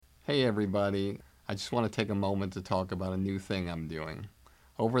Hey everybody, I just want to take a moment to talk about a new thing I'm doing.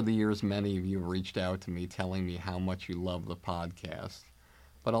 Over the years, many of you have reached out to me telling me how much you love the podcast,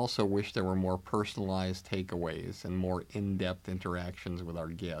 but also wish there were more personalized takeaways and more in-depth interactions with our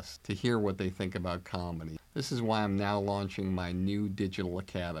guests to hear what they think about comedy. This is why I'm now launching my new digital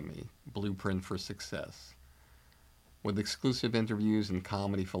academy, Blueprint for Success. With exclusive interviews and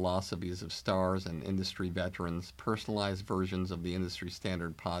comedy philosophies of stars and industry veterans, personalized versions of the industry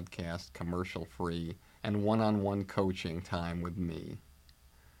standard podcast, commercial-free, and one-on-one coaching time with me.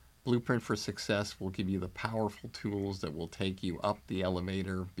 Blueprint for Success will give you the powerful tools that will take you up the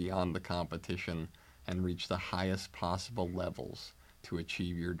elevator beyond the competition and reach the highest possible levels to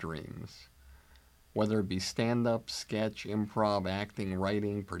achieve your dreams. Whether it be stand-up, sketch, improv, acting,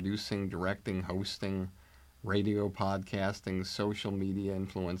 writing, producing, directing, hosting, radio podcasting, social media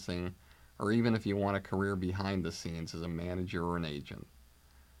influencing, or even if you want a career behind the scenes as a manager or an agent.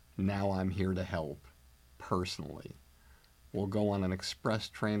 Now I'm here to help, personally. We'll go on an express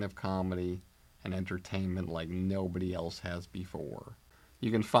train of comedy and entertainment like nobody else has before.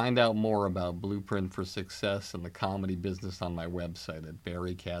 You can find out more about Blueprint for Success and the comedy business on my website at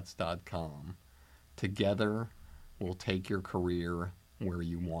barrykatz.com. Together, we'll take your career where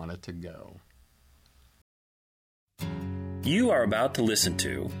you want it to go. You are about to listen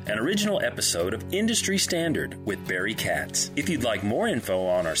to an original episode of Industry Standard with Barry Katz. If you'd like more info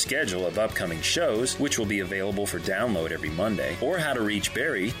on our schedule of upcoming shows, which will be available for download every Monday, or how to reach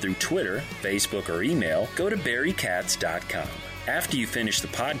Barry through Twitter, Facebook, or email, go to barrykatz.com. After you finish the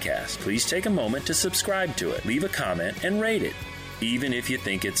podcast, please take a moment to subscribe to it, leave a comment, and rate it, even if you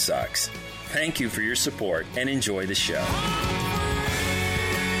think it sucks. Thank you for your support and enjoy the show.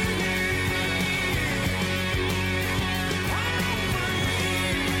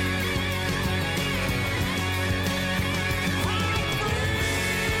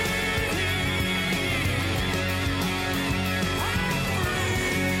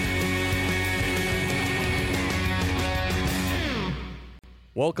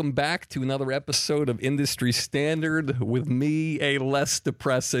 Welcome back to another episode of Industry Standard with me, a less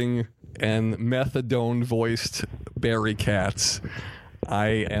depressing and methadone-voiced Barry Katz. I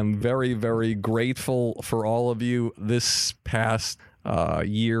am very, very grateful for all of you. This past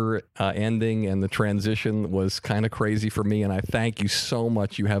year ending and the transition was kind of crazy for me, and I thank you so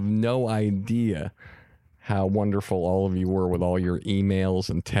much. You have no idea how wonderful all of you were with all your emails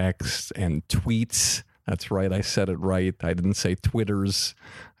and texts and tweets. That's right. I said it right. I didn't say Twitters.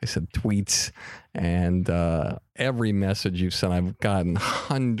 I said tweets. And every message you've sent, I've gotten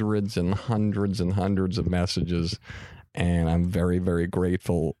hundreds and hundreds and hundreds of messages. And I'm very, very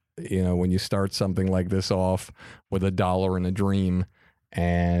grateful. You know, when you start something like this off with $1 and a dream,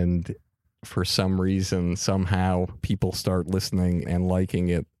 and for some reason, somehow people start listening and liking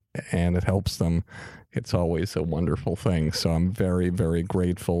it, and it helps them, it's always a wonderful thing. So I'm very, very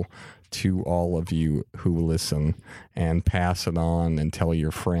grateful to all of you who listen and pass it on and tell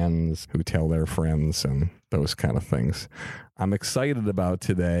your friends who tell their friends and those kind of things. I'm excited about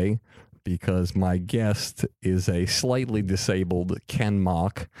today because my guest is a slightly disabled Ken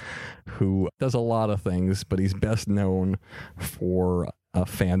Mok, who does a lot of things, but he's best known for a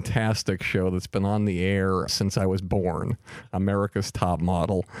fantastic show that's been on the air since I was born, America's Top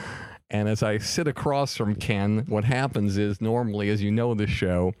Model. And as I sit across from Ken, what happens is normally, as you know the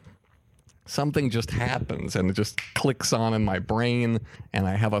show, something just happens and it just clicks on in my brain, and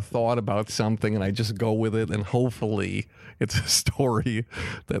I have a thought about something and I just go with it, and hopefully it's a story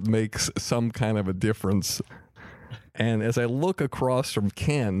that makes some kind of a difference. And as I look across from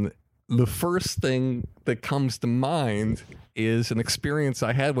Ken, the first thing that comes to mind is an experience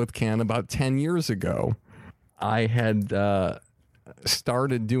I had with Ken about 10 years ago. I had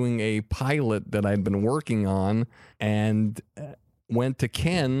started doing a pilot that I'd been working on, and went to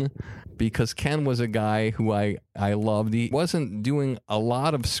Ken because Ken was a guy who I loved. He wasn't doing a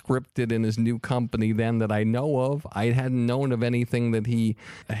lot of scripted in his new company then that I know of. I hadn't known of anything that he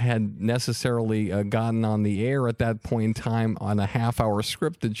had necessarily gotten on the air at that point in time on a half-hour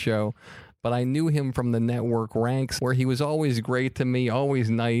scripted show. But I knew him from the network ranks, where he was always great to me, always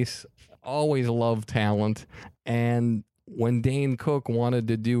nice, always loved talent. And when Dane Cook wanted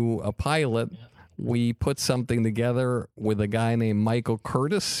to do a pilot, we put something together with a guy named Michael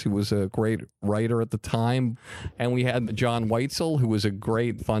Curtis, who was a great writer at the time. And we had John Weitzel, who was a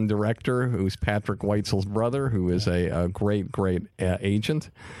great fun director, who's Patrick Weitzel's brother, who is a great agent.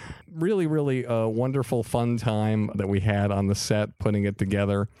 Really, really a wonderful, fun time that we had on the set putting it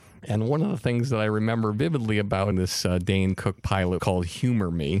together. And one of the things that I remember vividly about this Dane Cook pilot called Humor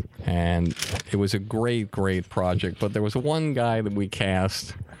Me, and it was a great project. But there was one guy that we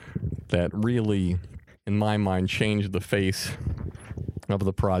cast that really, in my mind, changed the face of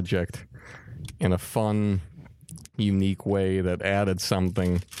the project in a fun, unique way that added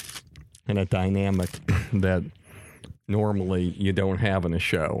something and a dynamic that normally you don't have in a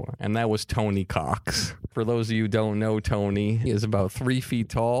show. And that was Tony Cox. For those of you who don't know Tony, he is about 3 feet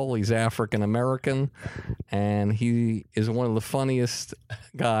tall. He's African American, and he is one of the funniest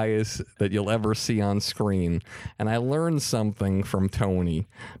guys that you'll ever see on screen. And I learned something from Tony,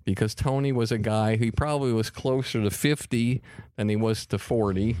 because Tony was a guy who probably was closer to 50 than he was to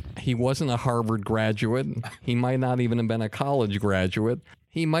 40. He wasn't a Harvard graduate. He might not even have been a college graduate.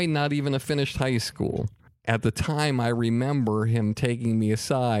 He might not even have finished high school. At the time, I remember him taking me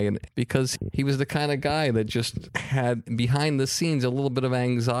aside because he was the kind of guy that just had behind the scenes a little bit of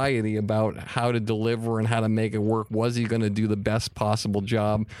anxiety about how to deliver and how to make it work. Was he going to do the best possible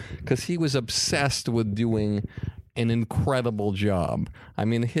job? Because he was obsessed with doing an incredible job. I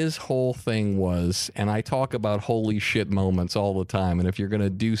mean, his whole thing was, and I talk about holy shit moments all the time, and if you're going to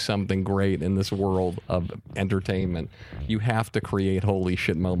do something great in this world of entertainment, you have to create holy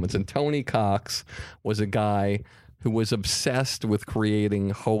shit moments. And Tony Cox was a guy who was obsessed with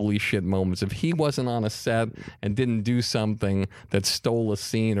creating holy shit moments. If he wasn't on a set and didn't do something that stole a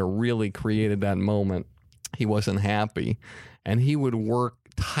scene or really created that moment, he wasn't happy. And he would work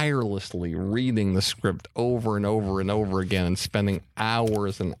tirelessly reading the script over and over and over again and spending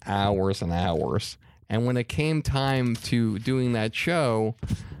hours and hours and hours. And when it came time to doing that show,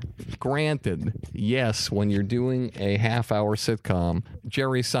 granted, yes, when you're doing a half-hour sitcom,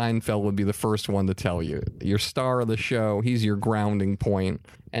 Jerry Seinfeld would be the first one to tell you. Your star of the show, he's your grounding point,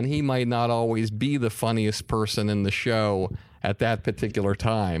 and he might not always be the funniest person in the show at that particular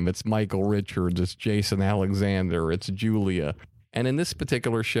time. It's Michael Richards, it's Jason Alexander, it's Julia. And in this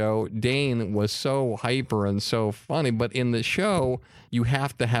particular show, Dane was so hyper and so funny, but in the show, you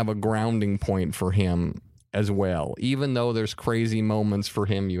have to have a grounding point for him as well. Even though there's crazy moments for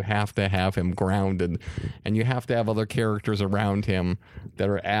him, you have to have him grounded, and you have to have other characters around him that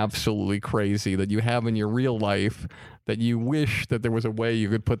are absolutely crazy that you have in your real life that you wish that there was a way you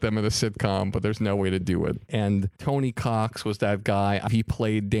could put them in a sitcom, but there's no way to do it. And Tony Cox was that guy. He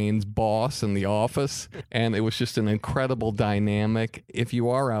played Dane's boss in The Office, and it was just an incredible dynamic. If you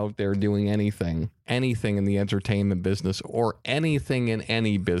are out there doing anything in the entertainment business or anything in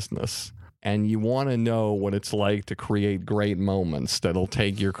any business, and you want to know what it's like to create great moments that'll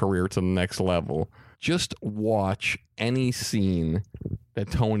take your career to the next level, just watch any scene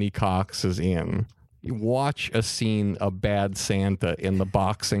that Tony Cox is in. You watch a scene of Bad Santa in the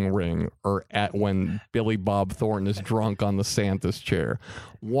boxing ring, or at when Billy Bob Thornton is drunk on the Santa's chair.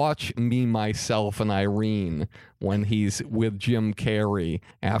 Watch Me, Myself, and Irene when he's with Jim Carrey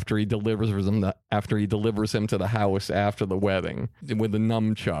after he delivers him to the house after the wedding with the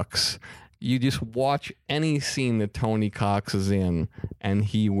nunchucks. You just watch any scene that Tony Cox is in, and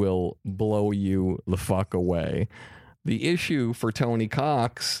he will blow you the fuck away. The issue for Tony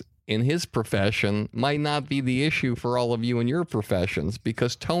Cox in his profession might not be the issue for all of you in your professions,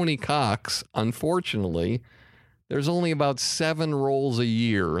 because Tony Cox, unfortunately, there's only about 7 roles a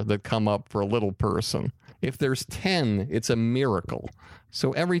year that come up for a little person. If there's 10, it's a miracle.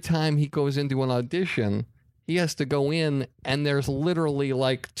 So every time he goes into an audition, he has to go in, and there's literally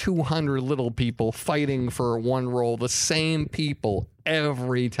like 200 little people fighting for one role, the same people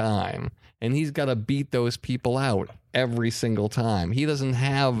every time. And he's got to beat those people out every single time. He doesn't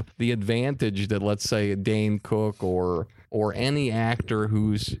have the advantage that, let's say, Dane Cook or any actor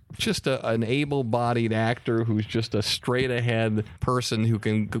who's just an able-bodied actor who's just a straight-ahead person who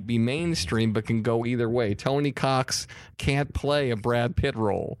can be mainstream but can go either way. Tony Cox can't play a Brad Pitt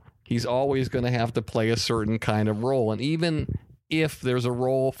role. He's always going to have to play a certain kind of role. And even if there's a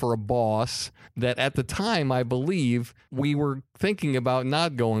role for a boss that at the time, I believe, we were thinking about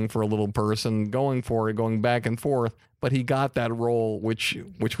not going for a little person, going for it, going back and forth, but he got that role, which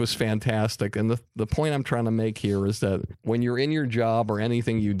was fantastic. And the point I'm trying to make here is that when you're in your job or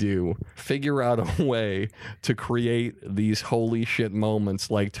anything you do, figure out a way to create these holy shit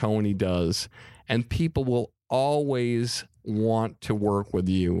moments like Tony does, and people will always want to work with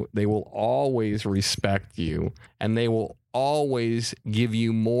you. They will always respect you, and they will always give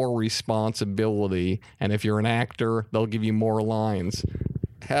you more responsibility. And if you're an actor, they'll give you more lines.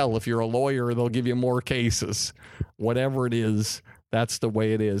 Hell, if you're a lawyer, they'll give you more cases. Whatever it is, that's the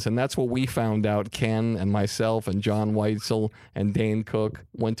way it is. And that's what we found out, Ken and myself and John Weitzel and Dane Cook.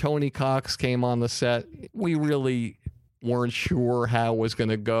 When Tony Cox came on the set, we really weren't sure how it was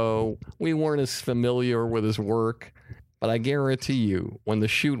going to go. We weren't as familiar with his work. But I guarantee you, when the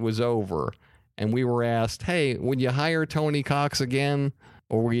shoot was over and we were asked, hey, would you hire Tony Cox again?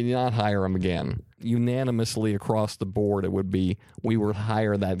 or will you not hire him again? Unanimously across the board, it would be, we would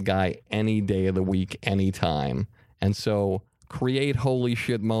hire that guy any day of the week, anytime. And so create holy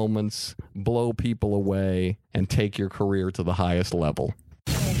shit moments, blow people away, and take your career to the highest level.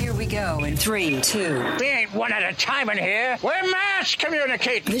 Here we go in 3, 2. We ain't one at a time in here. We're mass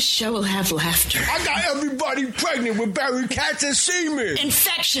communicating. This show will have laughter. I got everybody pregnant with Barry Katz and semen.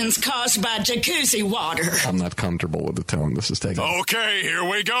 Infections caused by jacuzzi water. I'm not comfortable with the tone this is taking. Okay, here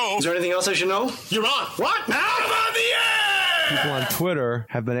we go. Is there anything else I should know? You're on. What? Now I'm on the air! People on Twitter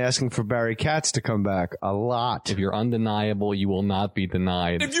have been asking for Barry Katz to come back a lot. If you're undeniable, you will not be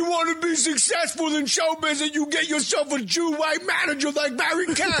denied. If you want to be successful in show business, you get yourself a Jew white manager like Barry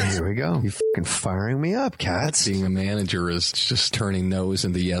Katz. Here we go. You fucking firing me up, Katz. Being a manager is just turning no's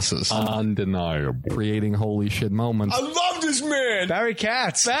into yeses. Undeniable. Creating holy shit moments. I love this man. Barry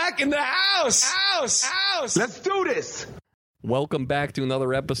Katz. Back in the house. Let's do this. Welcome back to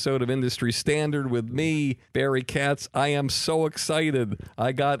another episode of Industry Standard with me, Barry Katz. I am so excited.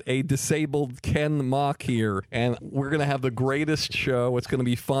 I got a disabled Ken Mok here, and we're going to have the greatest show. It's going to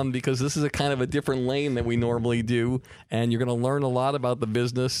be fun because this is a kind of a different lane than we normally do, and you're going to learn a lot about the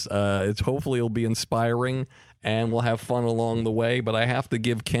business. Hopefully it'll be inspiring, and we'll have fun along the way, but I have to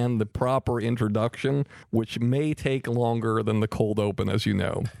give Ken the proper introduction, which may take longer than the cold open, as you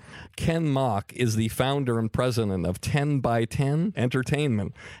know. Ken Mok is the founder and president of 10 by 10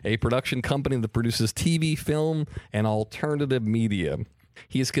 Entertainment, a production company that produces TV, film, and alternative media.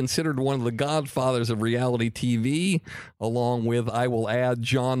 He is considered one of the godfathers of reality TV, along with, I will add,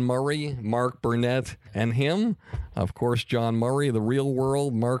 John Murray, Mark Burnett, and him. Of course, John Murray, The Real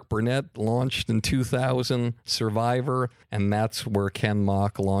World. Mark Burnett launched in 2000, Survivor, and that's where Ken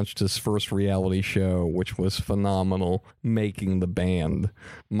Mok launched his first reality show, which was phenomenal, Making the Band.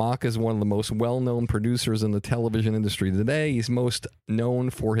 Mok is one of the most well-known producers in the television industry today. He's most known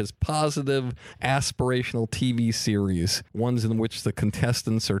for his positive, aspirational TV series, ones in which the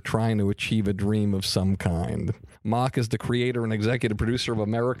contestants are trying to achieve a dream of some kind. Mok is the creator and executive producer of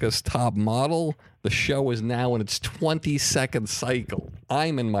America's Top Model. The show is now in its 22nd cycle.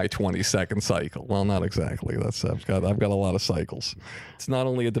 I'm in my 22nd cycle. Well, not exactly. I've got a lot of cycles. It's not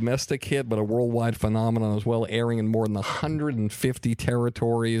only a domestic hit, but a worldwide phenomenon as well, airing in more than 150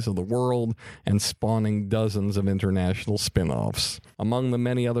 territories of the world and spawning dozens of international spin-offs. Among the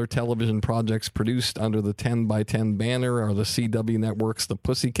many other television projects produced under the 10 by 10 banner are the CW Network's The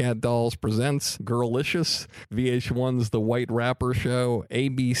Pussycat Dolls Presents Girlicious, VH1's The White Rapper Show,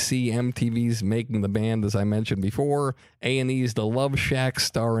 ABC MTV's Making the Band, as I mentioned before, A&E's The Love Shack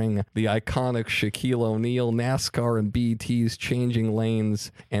starring the iconic Shaquille O'Neal, NASCAR and BET's Changing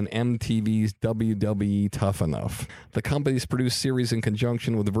Lanes, and MTV's WWE Tough Enough. The company's produced series in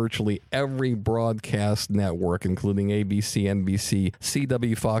conjunction with virtually every broadcast network, including ABC, NBC,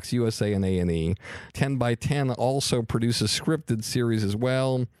 CW, Fox, USA, and A&E. 10 by 10 also produces scripted series as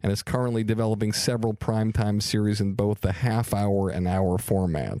well, and is currently developing several primetime series in both the half-hour and hour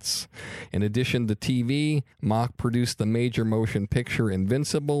formats. In addition to TV, Mok produced the major motion picture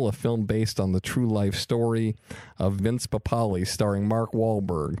Invincible, a film based on the true life story of Vince Papale, starring Mark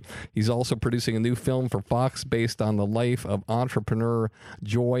Wahlberg. He's also producing a new film for Fox based on the life of entrepreneur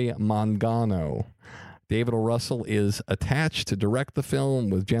Joy Mangano. David O. Russell is attached to direct the film,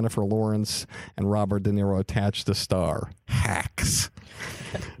 with Jennifer Lawrence and Robert De Niro attached to star. Hacks.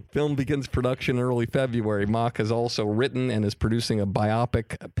 Film begins production in early February. Mok has also written and is producing a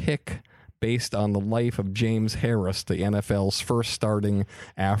biopic pick based on the life of James Harris, the NFL's first starting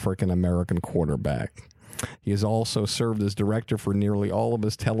African-American quarterback. He has also served as director for nearly all of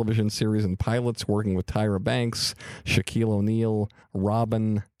his television series and pilots, working with Tyra Banks, Shaquille O'Neal,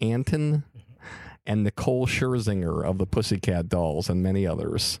 Robin Anton, and Nicole Scherzinger of the Pussycat Dolls, and many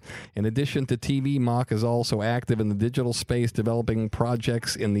others. In addition to TV, Mok is also active in the digital space, developing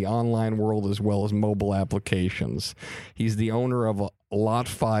projects in the online world as well as mobile applications. He's the owner of Lot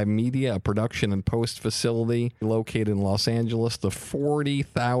 5 Media, a production and post facility located in Los Angeles. The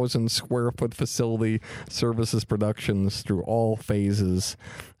 40,000 square foot facility services productions through all phases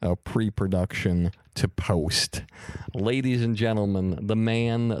of pre-production to post. Ladies and gentlemen, the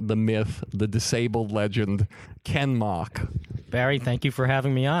man, the myth, the disabled legend, Ken Mok. Barry, thank you for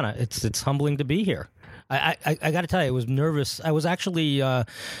having me on. It's humbling to be here. I got to tell you, I was nervous. I was actually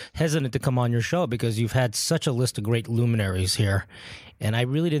hesitant to come on your show because you've had such a list of great luminaries here, and I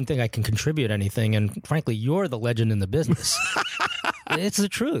really didn't think I can contribute anything. And frankly, you're the legend in the business. It's the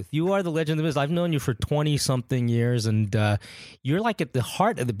truth. You are the legend of the business. I've known you for 20-something years, and you're like at the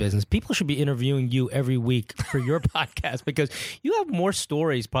heart of the business. People should be interviewing you every week for your podcast because you have more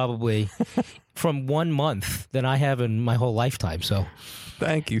stories probably from 1 month than I have in my whole lifetime. So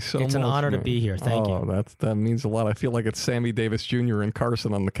thank you so much. It's an honor to man. be here. Thank you. That means a lot. I feel like it's Sammy Davis Jr. and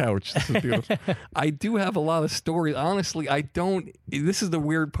Carson on the couch. This is beautiful. I do have a lot of stories. Honestly, I don't. This is the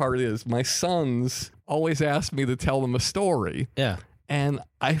weird part is my sons always ask me to tell them a story. Yeah. And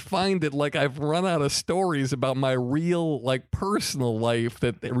I find that like I've run out of stories about my real like personal life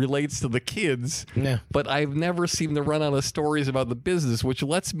that relates to the kids. Yeah. But I've never seemed to run out of stories about the business, which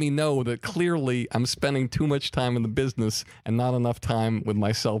lets me know that clearly I'm spending too much time in the business and not enough time with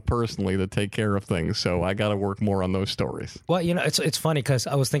myself personally to take care of things. So I got to work more on those stories. Well, you know, it's funny because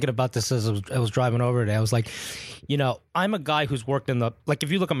I was thinking about this as I was driving over today. I was like, you know, I'm a guy who's worked in the, like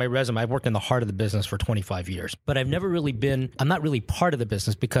if you look at my resume, I've worked in the heart of the business for 25 years, but I've never really been, I'm not really part of the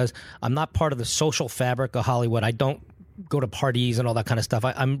business because I'm not part of the social fabric of Hollywood. I don't go to parties and all that kind of stuff.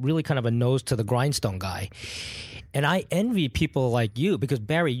 I'm really kind of a nose to the grindstone guy. And I envy people like you because,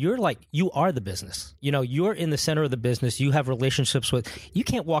 Barry, you are the business. You know, you're in the center of the business. You have relationships with, you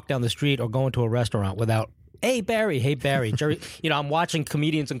can't walk down the street or go into a restaurant without, hey, Barry, Jerry. You know, I'm watching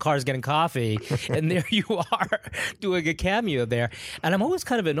comedians in cars getting coffee, and there you are doing a cameo there. And I'm always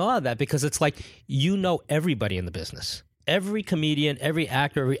kind of in awe of that because it's like you know everybody in the business. Every comedian, every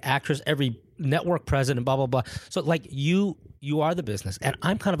actor, every actress, every network president, blah, blah, blah. So, like, you are the business. And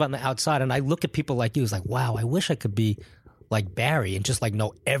I'm kind of on the outside, and I look at people like you. It's like, wow, I wish I could be like Barry and just, like,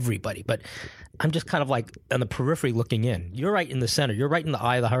 know everybody. But I'm just kind of, like, on the periphery looking in. You're right in the center. You're right in the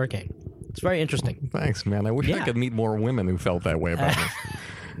eye of the hurricane. It's very interesting. Thanks, man. I wish I could meet more women who felt that way about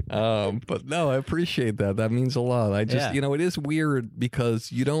me. But no, I appreciate that. That means a lot. I just, you know, it is weird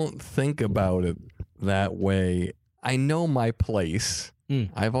because you don't think about it that way. I know my place.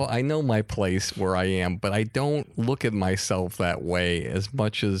 I know my place where I am, but I don't look at myself that way as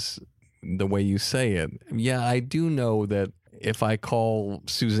much as the way you say it. Yeah, I do know that if I call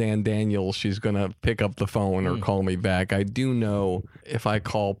Suzanne Daniels, she's going to pick up the phone or call me back. I do know if I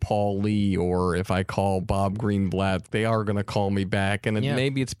call Paul Lee or if I call Bob Greenblatt, they are going to call me back. And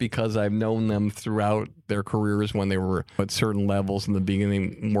maybe it's because I've known them throughout their careers when they were at certain levels in the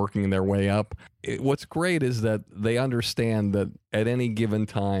beginning, working their way up. What's great is that they understand that at any given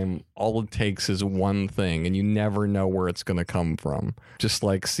time, all it takes is one thing, and you never know where it's going to come from. Just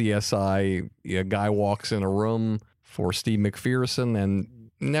like CSI, a guy walks in a room for Steve McPherson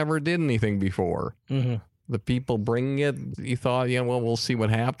and never did anything before. Mm-hmm. The people bringing it, you thought, well, we'll see what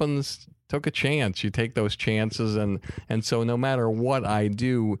happens. Took a chance. You take those chances, and so no matter what I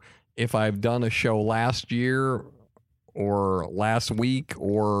do, if I've done a show last year or last week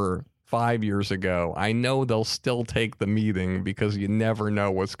or 5 years ago, I know they'll still take the meeting because you never know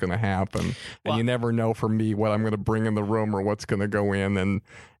what's going to happen. And you never know for me what I'm going to bring in the room or what's going to go in.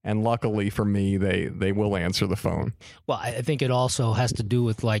 And luckily for me, they will answer the phone. Well, I think it also has to do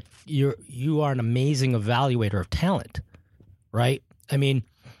with like you are an amazing evaluator of talent, right? I mean,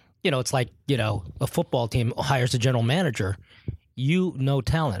 you know, it's like, you know, a football team hires a general manager. You know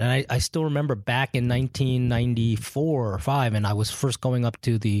talent. And I still remember back in 1994 or 5, and I was first going up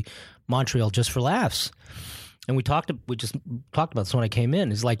to the Montreal Just for Laughs. And we just talked about this when I came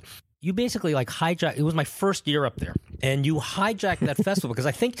in. It's like, you basically like hijacked, it was my first year up there, and you hijacked that festival because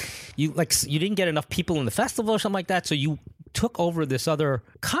I think you didn't get enough people in the festival or something like that. So you took over this other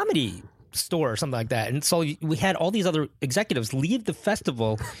comedy store or something like that. And so we had all these other executives leave the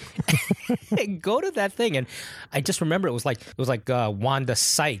festival and go to that thing. And I just remember it was like Wanda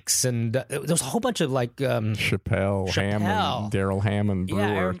Sykes, and there was a whole bunch of like Chappelle, Hammond, Daryl Hammond,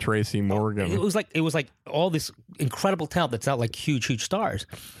 Brewer, Tracy Morgan. It was like all this incredible talent that's not like huge stars.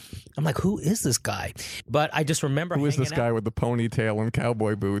 I'm like, who is this guy? But I just remember who is this guy with the ponytail and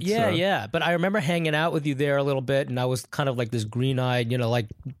cowboy boots? Yeah. But I remember hanging out with you there a little bit, and I was kind of like this green-eyed, you know, like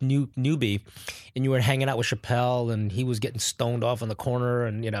newbie, and you were hanging out with Chappelle, and he was getting stoned off in the corner,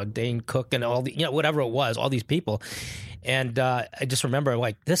 and you know, Dane Cook and all the, you know, whatever it was, all these people, and I just remember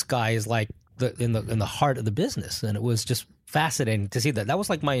like this guy is like in the heart of the business, and it was just fascinating to see that. That was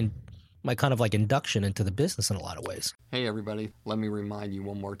like my kind of like induction into the business in a lot of ways. Hey everybody, let me remind you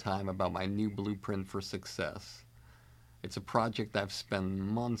one more time about my new Blueprint for Success. It's a project I've spent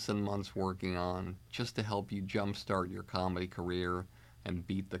months and months working on just to help you jumpstart your comedy career and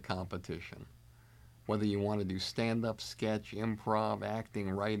beat the competition. Whether you want to do stand-up, sketch, improv,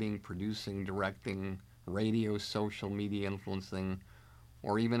 acting, writing, producing, directing, radio, social media influencing,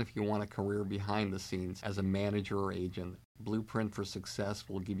 or even if you want a career behind the scenes as a manager or agent, Blueprint for Success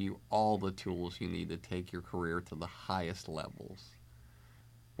will give you all the tools you need to take your career to the highest levels.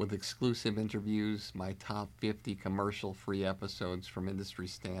 With exclusive interviews, my top 50 commercial-free episodes from Industry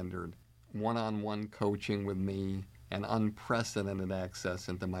Standard, one-on-one coaching with me, and unprecedented access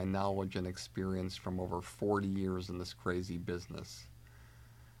into my knowledge and experience from over 40 years in this crazy business.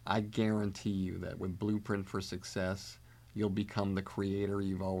 I guarantee you that with Blueprint for Success, you'll become the creator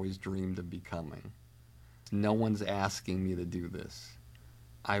you've always dreamed of becoming. No one's asking me to do this.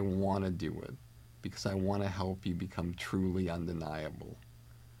 I want to do it because I want to help you become truly undeniable.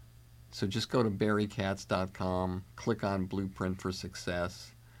 So just go to barrykatz.com, click on Blueprint for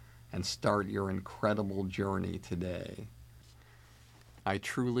Success, and start your incredible journey today. I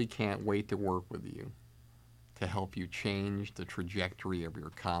truly can't wait to work with you to help you change the trajectory of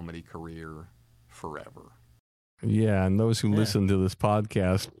your comedy career forever. Yeah, and those who listen to this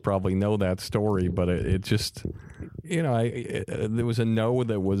podcast probably know that story, but it just, you know, there was a no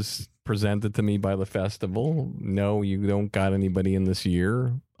that was presented to me by the festival. No, you don't got anybody in this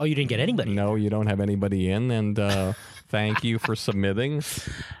year. Oh, you didn't get anybody? No, you don't have anybody in, and thank you for submitting.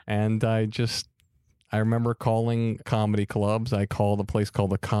 And I remember calling comedy clubs. I called a place called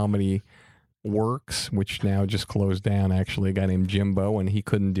the Comedy Works, which now just closed down, actually. A guy named Jimbo, and he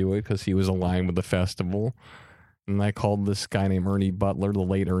couldn't do it because he was aligned with the festival. And I called this guy named Ernie Butler, the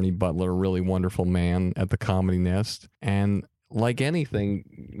late Ernie Butler, a really wonderful man at the Comedy Nest. And like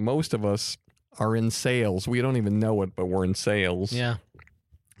anything, most of us are in sales. We don't even know it, but we're in sales. Yeah.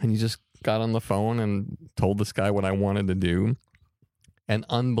 And you just got on the phone and told this guy what I wanted to do. And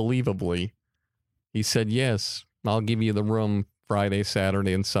unbelievably, he said, yes, I'll give you the room Friday,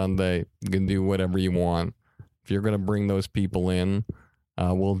 Saturday, and Sunday. You can do whatever you want. If you're going to bring those people in,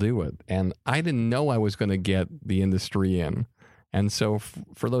 we'll do it. And I didn't know I was going to get the industry in. And so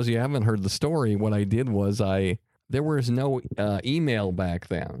for those of you who haven't heard the story, what I did was there was no email back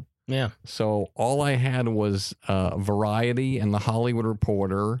then. Yeah. So all I had was Variety and the Hollywood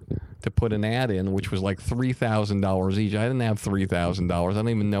Reporter to put an ad in, which was like $3,000 each. I didn't have $3,000. I don't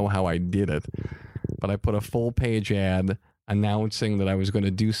even know how I did it. But I put a full page ad announcing that I was going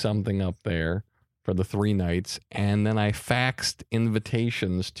to do something up there for the 3 nights. And then I faxed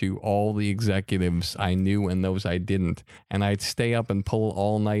invitations to all the executives I knew and those I didn't. And I'd stay up and pull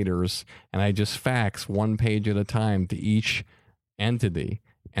all-nighters, and I just fax 1 page at a time to each entity.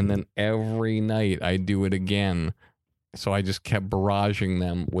 And then every night I do it again. So I just kept barraging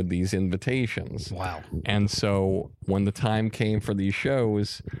them with these invitations. Wow. And so when the time came for these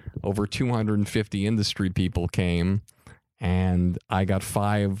shows, over 250 industry people came, and I got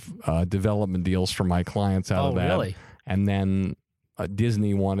 5 development deals from my clients out of that. Really? And then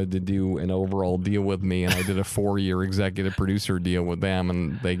Disney wanted to do an overall deal with me, and I did a 4-year executive producer deal with them,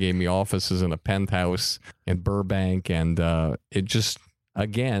 and they gave me offices in a penthouse in Burbank, and it just...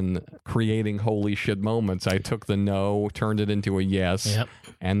 Again, creating holy shit moments. I took the no, turned it into a yes. Yep.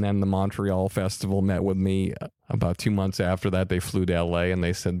 And then the Montreal Festival met with me about 2 months after that. They flew to LA and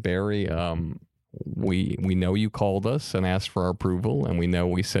they said, Barry, we know you called us and asked for our approval, and we know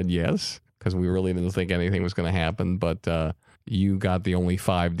we said yes because we really didn't think anything was going to happen. But you got the only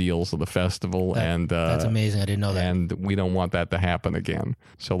 5 deals of the festival, and that's amazing. I didn't know that. And we don't want that to happen again.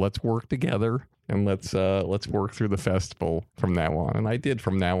 So let's work together. And let's work through the festival from now on. And I did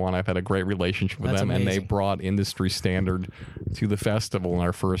from now on. I've had a great relationship with them. Amazing. And they brought Industry Standard to the festival in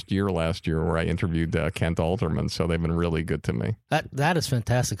our first year last year, where I interviewed Kent Alterman. So they've been really good to me. That is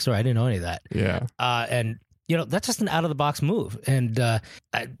fantastic. Sorry, I didn't know any of that. Yeah. And you know, that's just an out of the box move. And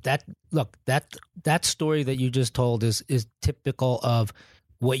that story that you just told is typical of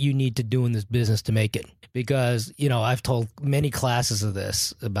what you need to do in this business to make it. Because, you know, I've told many classes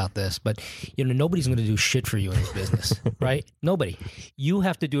about this, but, you know, nobody's going to do shit for you in this business, right? Nobody. You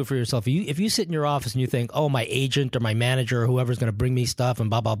have to do it for yourself. If you sit in your office and you think, oh, my agent or my manager or whoever's going to bring me stuff and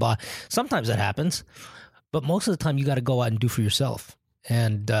blah, blah, blah. Sometimes that happens. But most of the time you got to go out and do for yourself.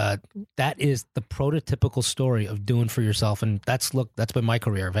 And that is the prototypical story of doing for yourself. And that's been my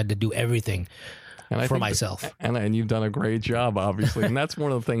career. I've had to do everything for myself. And you've done a great job, obviously. And that's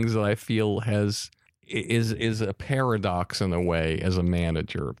one of the things that I feel is a paradox in a way as a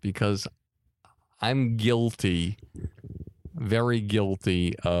manager, because I'm very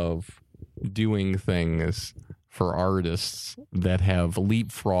guilty of doing things for artists that have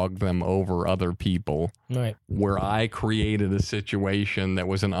leapfrogged them over other people, right? Where I created a situation that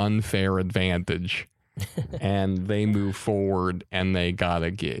was an unfair advantage and they move forward and they got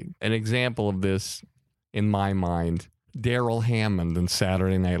a gig. An example of this, in my mind, Darrell Hammond in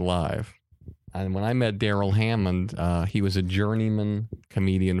Saturday Night Live. And when I met Darrell Hammond, he was a journeyman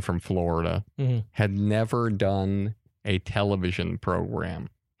comedian from Florida, had never done a television program.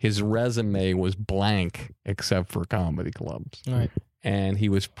 His resume was blank except for comedy clubs. Right. And he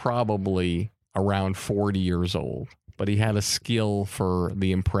was probably around 40 years old, but he had a skill for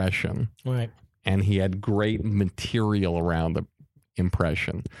the impression. Right. and he had great material around the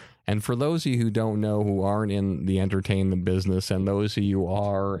impression. And for those of you who don't know, who aren't in the entertainment business, and those of you who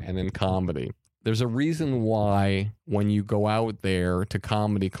are and in comedy, there's a reason why when you go out there to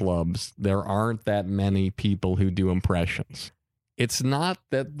comedy clubs, there aren't that many people who do impressions. It's not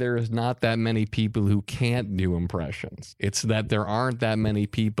that there's not that many people who can't do impressions. It's that there aren't that many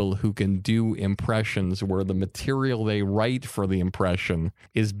people who can do impressions where the material they write for the impression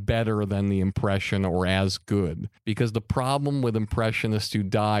is better than the impression or as good. Because the problem with impressionists who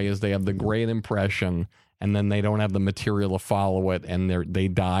die is they have the great impression and then they don't have the material to follow it, and they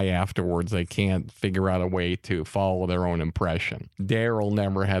die afterwards. They can't figure out a way to follow their own impression. Daryl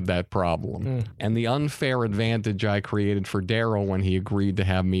never had that problem. And the unfair advantage I created for Daryl when he agreed to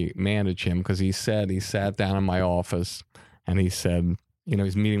have me manage him, because he sat down in my office and he said,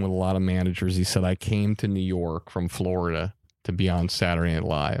 he's meeting with a lot of managers. He said, I came to New York from Florida to be on Saturday Night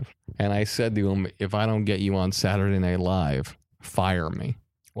Live. And I said to him, if I don't get you on Saturday Night Live, fire me.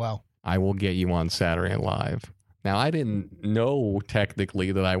 Wow. I will get you on Saturday Night Live. Now, I didn't know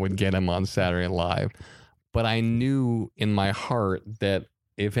technically that I would get him on Saturday Night Live, but I knew in my heart that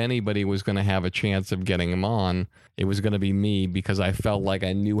if anybody was going to have a chance of getting him on, it was going to be me, because I felt like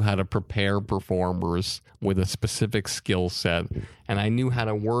I knew how to prepare performers with a specific skill set, and I knew how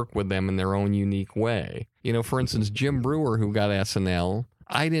to work with them in their own unique way. For instance, Jim Breuer, who got SNL,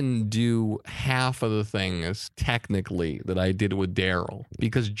 I didn't do half of the things technically that I did with Daryl,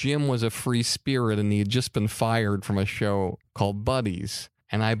 because Jim was a free spirit and he had just been fired from a show called Buddies.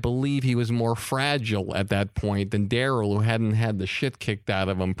 And I believe he was more fragile at that point than Daryl, who hadn't had the shit kicked out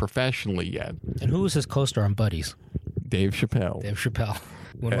of him professionally yet. And who was his co-star on Buddies? Dave Chappelle. Dave Chappelle.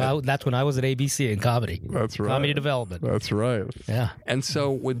 That's when I was at ABC in comedy. That's right. Comedy development. That's right. Yeah. And so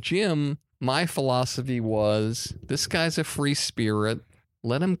with Jim, my philosophy was, this guy's a free spirit.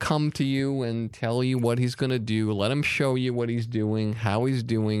 Let him come to you and tell you what he's going to do. Let him show you what he's doing, how he's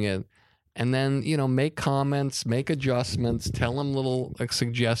doing it. And then, make comments, make adjustments, tell him little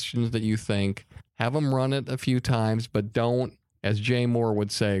suggestions that you think. Have him run it a few times, but don't, as Jay Moore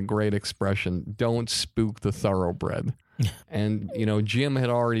would say, great expression, don't spook the thoroughbred. And, Jim had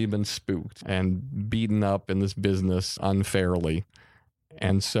already been spooked and beaten up in this business unfairly.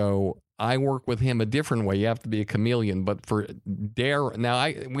 And so I work with him a different way. You have to be a chameleon. But for Dare,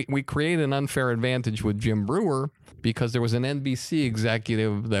 now we created an unfair advantage with Jim Breuer, because there was an NBC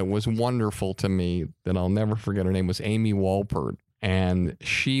executive that was wonderful to me that I'll never forget. Her name was Amy Walpert. And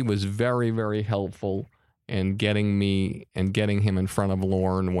she was very, very helpful in getting me and getting him in front of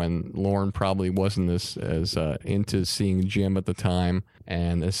Lorne when Lorne probably wasn't as into seeing Jim at the time,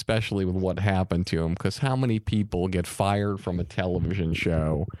 and especially with what happened to him. Because how many people get fired from a television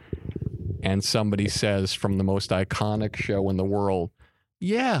show and somebody says from the most iconic show in the world,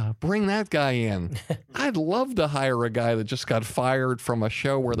 yeah, bring that guy in. I'd love to hire a guy that just got fired from a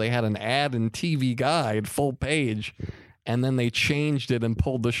show where they had an ad in TV Guide, full page, and then they changed it and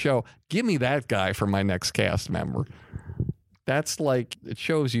pulled the show. Give me that guy for my next cast member. That's like, it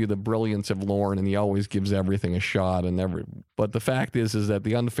shows you the brilliance of Lorne, and he always gives everything a shot. But the fact is that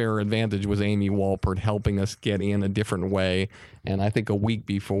the unfair advantage was Amy Walpert helping us get in a different way. And I think a week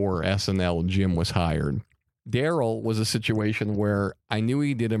before SNL, Jim was hired. Daryl was a situation where I knew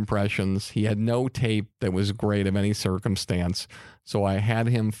he did impressions. He had no tape that was great of any circumstance. So I had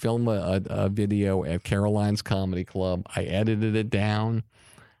him film a video at Caroline's Comedy Club. I edited it down.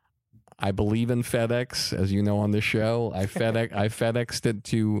 I believe in FedEx, as you know on the show. I FedExed it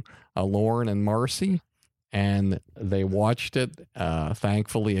to Lauren and Marcy, and they watched it.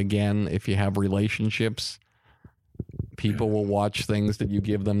 Thankfully, again, if you have relationships, people will watch things that you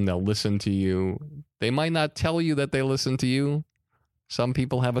give them. They'll listen to you. They might not tell you that they listen to you. Some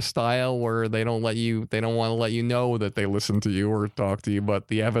people have a style where they don't want to let you know that they listen to you or talk to you, but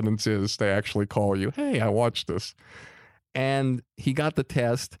the evidence is they actually call you, hey, I watched this. And he got the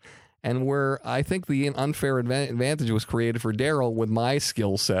test. And where I think the unfair advantage was created for Daryl with my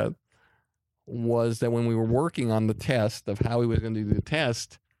skill set was that when we were working on the test of how he was going to do the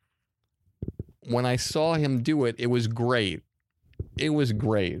test, when I saw him do it, it was great. It was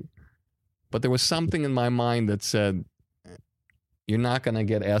great. But there was something in my mind that said, you're not going to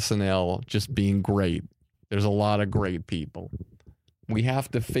get SNL just being great. There's a lot of great people. We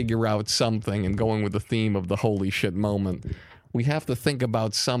have to figure out something, and going with the theme of the holy shit moment, we have to think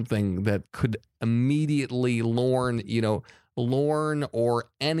about something that could immediately Lorne or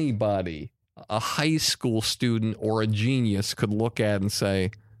anybody, a high school student or a genius could look at and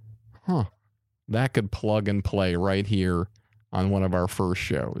say, that could plug and play right here on one of our first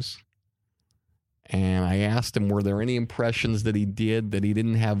shows. And I asked him, were there any impressions that he did that he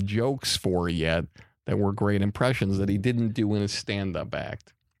didn't have jokes for yet that were great impressions that he didn't do in his stand-up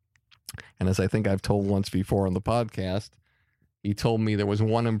act? And as I think I've told once before on the podcast, he told me there was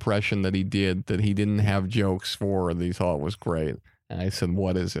one impression that he did that he didn't have jokes for that he thought was great. And I said,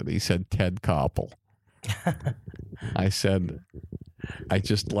 what is it? He said, Ted Koppel. I said, I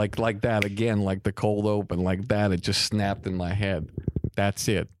just like that again, like the cold open, like that. It just snapped in my head. That's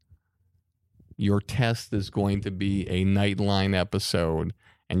it. Your test is going to be a Nightline episode,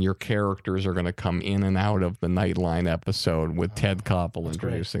 and your characters are going to come in and out of the Nightline episode with Ted Koppel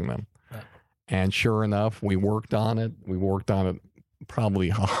introducing them. Yeah. And sure enough, we worked on it. We worked on it probably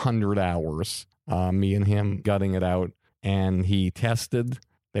 100 hours, me and him gutting it out. And he tested.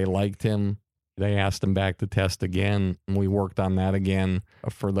 They liked him. They asked him back to test again, and we worked on that again.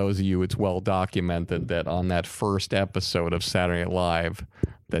 For those of you, it's well documented that on that first episode of Saturday Night Live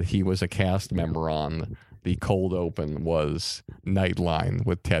that he was a cast member on, the cold open was Nightline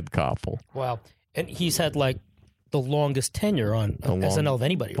with Ted Koppel. Wow. And he's had like the longest tenure on SNL of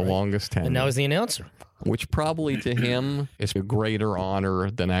anybody, The longest tenure. And now he's the announcer. Which probably to him is a greater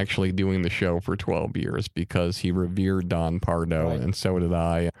honor than actually doing the show for 12 years because he revered Don Pardo, and so did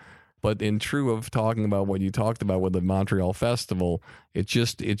I. But in true of talking about what you talked about with the Montreal Festival, it's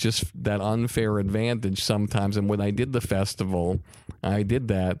just that unfair advantage sometimes. And when I did the festival, I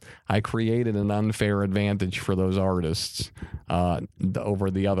created an unfair advantage for those artists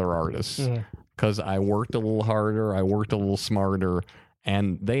over the other artists because I worked a little harder, I worked a little smarter,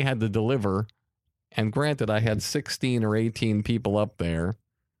 and they had to deliver. And granted, I had 16 or 18 people up there,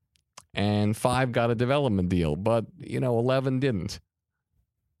 and 5 got a development deal, but 11 didn't.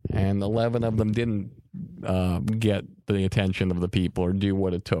 And 11 of them didn't get the attention of the people or do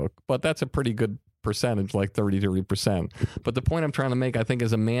what it took. But that's a pretty good percentage, like 30%. But the point I'm trying to make, I think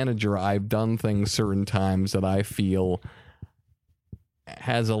as a manager, I've done things certain times that I feel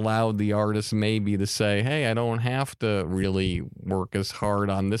has allowed the artist maybe to say, hey, I don't have to really work as hard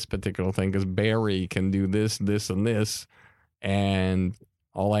on this particular thing because Barry can do this, this, and this. And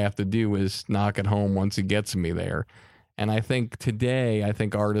all I have to do is knock it home once he gets me there. And I think today,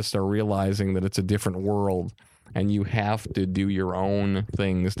 artists are realizing that it's a different world and you have to do your own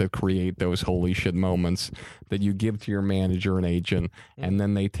things that create those holy shit moments that you give to your manager and agent, and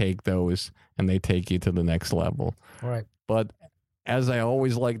then they take those and they take you to the next level. Right. But as I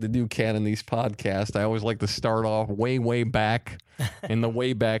always like to do, Ken, in these podcasts, I always like to start off way, way back in the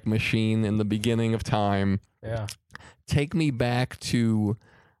Wayback Machine in the beginning of time. Yeah. Take me back to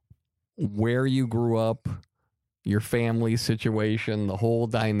where you grew up, your family situation, the whole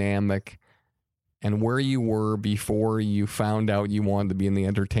dynamic, and where you were before you found out you wanted to be in the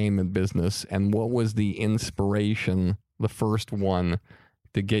entertainment business, and what was the inspiration, the first one,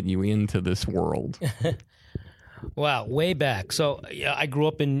 to get you into this world? Wow, way back. So I grew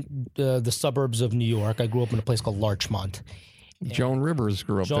up in the suburbs of New York. I grew up in a place called Larchmont. Joan Rivers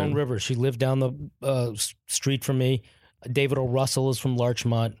grew up there. Joan Rivers. She lived down the street from me. David O. Russell is from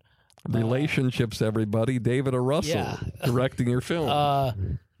Larchmont. Relationships, everybody. David O. Russell directing your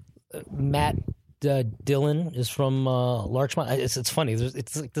film. Matt Dillon is from Larchmont. It's funny.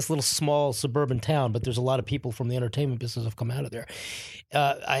 It's like this little small suburban town, but there's a lot of people from the entertainment business have come out of there.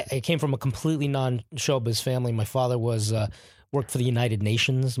 I came from a completely non-showbiz family. My father worked for the United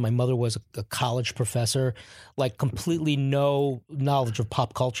Nations. My mother was a college professor. Like completely no knowledge of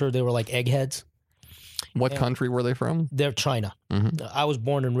pop culture. They were like eggheads. What country were they from? They're China. Mm-hmm. I was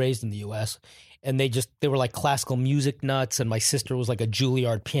born and raised in the U.S., and they were like classical music nuts, and my sister was like a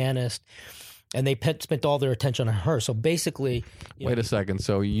Juilliard pianist, and they spent all their attention on her. So basically... Wait a second.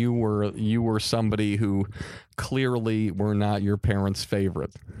 So you were somebody who clearly were not your parents'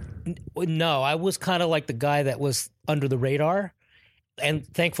 favorite. No, I was kind of like the guy that was under the radar, and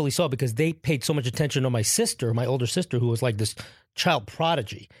thankfully so, because they paid so much attention to my sister, my older sister, who was like this child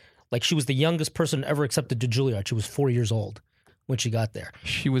prodigy. Like, she was the youngest person ever accepted to Juilliard. She was 4 years old when she got there.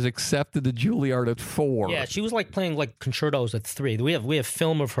 She was accepted to Juilliard at 4. Yeah, she was like playing like concertos at 3. We have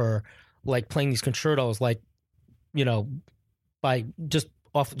film of her like playing these concertos, like, by just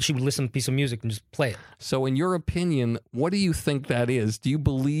off. She would listen to a piece of music and just play it. So, in your opinion, what do you think that is? Do you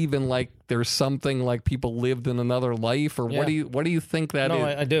believe in like there's something like people lived in another life, or what do you think that is? No,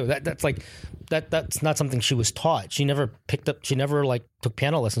 I do. That's like that's not something she was taught. She never picked up. She never like took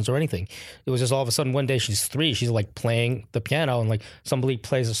piano lessons or anything. It was just all of a sudden one day she's 3. She's like playing the piano, and like somebody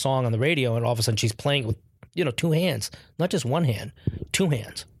plays a song on the radio, and all of a sudden she's playing it with 2 hands, not just one hand, 2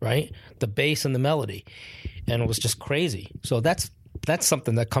 hands, right? The bass and the melody, and it was just crazy. So that's that's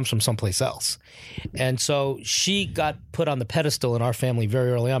something that comes from someplace else. And so she got put on the pedestal in our family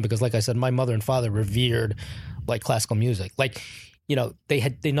very early on because, like I said, my mother and father revered like classical music. Like, you know,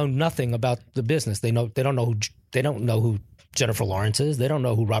 they know nothing about the business. They don't know who Jennifer Lawrence is. They don't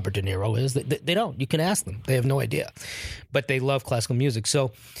know who Robert De Niro is. They don't. You can ask them. They have no idea. But they love classical music.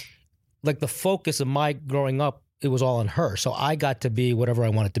 So, like, the focus of my growing up, it was all on her. So I got to be whatever I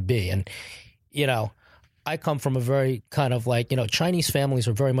wanted to be. And, you know, I come from a very kind of like, you know, Chinese families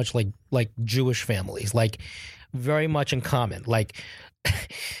are very much like Jewish families, like very much in common. Like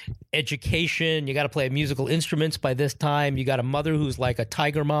education, you got to play musical instruments by this time. You got a mother who's like a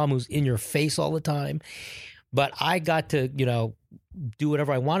tiger mom who's in your face all the time. But I got to, you know, do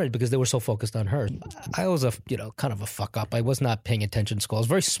whatever I wanted because they were so focused on her. I was a, you know, kind of a fuck up. I was not paying attention in school. I was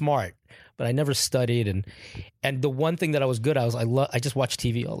very smart, but I never studied. And the one thing that I was good at was I just watched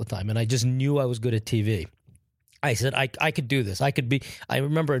TV all the time, and I just knew I was good at TV. I said, I could do this. I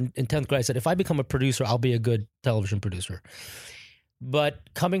remember in 10th grade, I said, if I become a producer, I'll be a good television producer.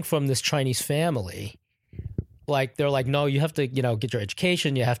 But coming from this Chinese family, like, they're like, no, you have to, you know, get your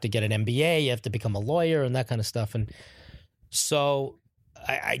education. You have to get an MBA. You have to become a lawyer and that kind of stuff. And so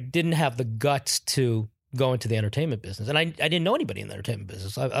I didn't have the guts to go into the entertainment business. And I didn't know anybody in the entertainment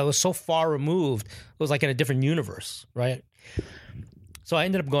business. I was so far removed. It was like in a different universe, right? So I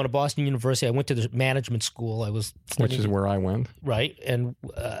ended up going to Boston University. I went to the management school. I was Which is where I went. Right. And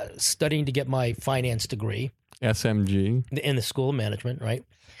studying to get my finance degree. SMG. In the School of Management, right?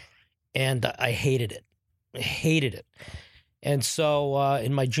 And I hated it. And so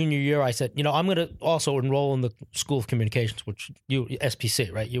in my junior year, I said, you know, I'm going to also enroll in the School of Communications, which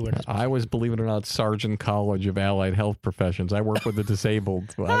SPC, right? You were in SPC. I was, believe it or not, Sergeant College of Allied Health Professions. I worked with the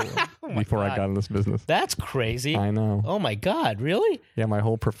disabled before I got in this business. That's crazy. I know. Oh, my God. Really? Yeah, my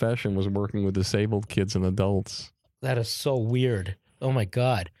whole profession was working with disabled kids and adults. That is so weird. Oh, my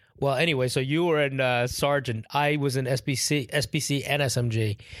God. Well, anyway, so you were in Sergeant. I was in SPC and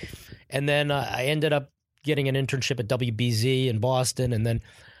SMG. And then I ended up getting an internship at WBZ in Boston, and then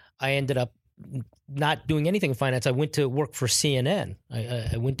I ended up not doing anything in finance. I went to work for CNN.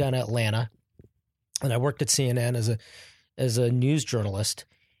 I went down to Atlanta, and I worked at CNN as a news journalist.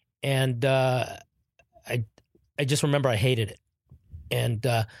 And I just remember I hated it. And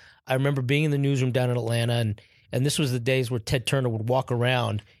I remember being in the newsroom down in Atlanta, and this was the days where Ted Turner would walk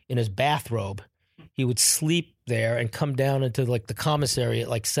around in his bathrobe. He would sleep there and come down into like the commissary at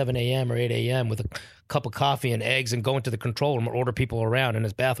like 7 a.m. or 8 a.m. with a cup of coffee and eggs and go into the control room and order people around in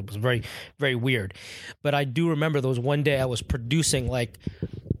his bathroom. It was very, very weird. But I do remember there was one day I was producing like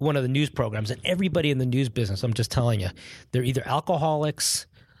one of the news programs, and everybody in the news business, I'm just telling you, they're either alcoholics,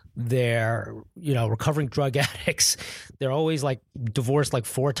 they're, you know, recovering drug addicts. They're always like divorced like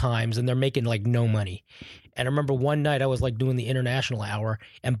 4 times, and they're making like no money. And I remember one night I was like doing the international hour,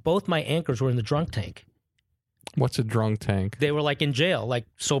 and both my anchors were in the drunk tank. What's a drunk tank? They were like in jail, like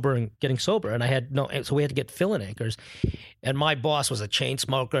sober and getting sober. And I had so we had to get fill-in anchors. And my boss was a chain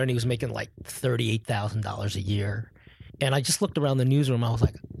smoker, and he was making like $38,000 a year. And I just looked around the newsroom. I was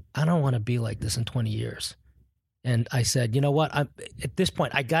like, I don't want to be like this in 20 years. And I said, you know what? At this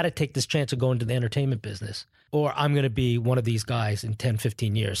point, I got to take this chance of going into the entertainment business, or I'm going to be one of these guys in 10,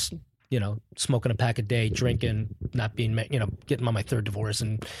 15 years, you know, smoking a pack a day, drinking, not being, you know, getting on my 3rd divorce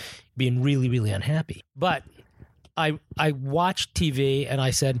and being really, really unhappy. But I watched TV, and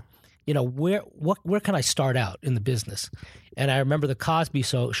I said, you know, where can I start out in the business? And I remember the Cosby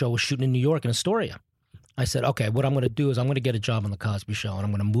Show was shooting in New York in Astoria. I said, okay, what I'm going to do is I'm going to get a job on the Cosby Show, and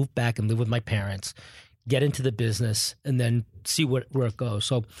I'm going to move back and live with my parents, get into the business, and then see where it goes.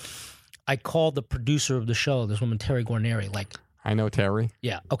 So I called the producer of the show, this woman, Terry Guarneri. Like, I know Terry.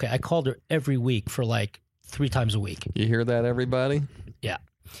 Yeah. Okay. I called her every week for like 3 times a week. You hear that, everybody? Yeah.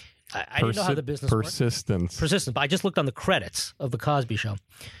 I didn't know how the business worked. Persistence. But I just looked on the credits of the Cosby Show.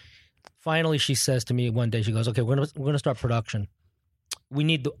 Finally, she says to me one day, she goes, okay, we're going to start production. We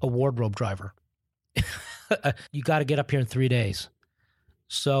need a wardrobe driver. You got to get up here in 3 days.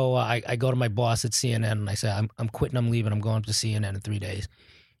 So I go to my boss at CNN, and I say, I'm quitting, I'm leaving, I'm going up to CNN in 3 days.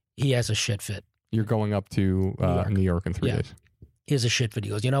 He has a shit fit. You're going up to New York in 3 days. He has a shit fit. He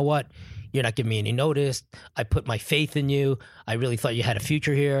goes, you know what? You're not giving me any notice. I put my faith in you. I really thought you had a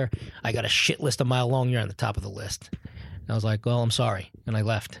future here. I got a shit list a mile long. You're on the top of the list. And I was like, well, I'm sorry. And I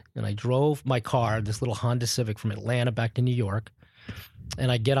left. And I drove my car, this little Honda Civic, from Atlanta back to New York.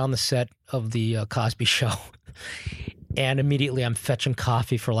 And I get on the set of the Cosby Show. And immediately I'm fetching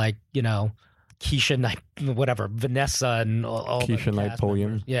coffee for, like, you know, Keisha Knight, whatever, Vanessa and all Keisha Knight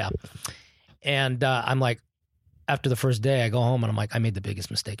Pulliam. Yeah. And I'm like, after the first day, I go home and I'm like, I made the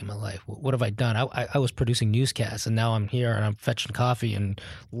biggest mistake in my life. What have I done? I was producing newscasts, and now I'm here and I'm fetching coffee and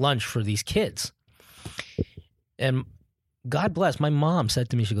lunch for these kids. And God bless, my mom said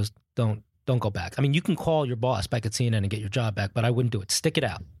to me, she goes, don't go back. I mean, you can call your boss back at CNN and get your job back, but I wouldn't do it. Stick it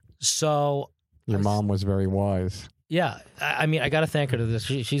out. So your mom was very wise. Yeah, I mean, I got to thank her to this.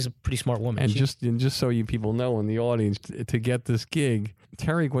 She's a pretty smart woman. And just so you people know in the audience, to get this gig,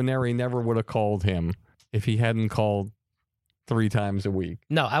 Terry Guarneri never would have called him if he hadn't called 3 times a week.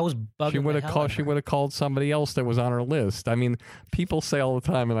 No, I was bugging. She would have called somebody else that was on her list. I mean, people say all the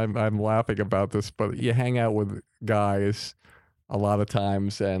time, and I'm laughing about this, but you hang out with guys a lot of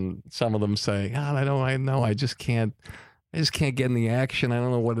times, and some of them say, "God, I just can't get in the action. I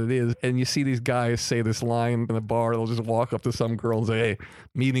don't know what it is." And you see these guys say this line in a bar. They'll just walk up to some girl and say, "Hey,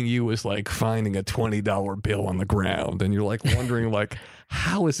 meeting you is like finding a $20 bill on the ground." And you're like wondering, like,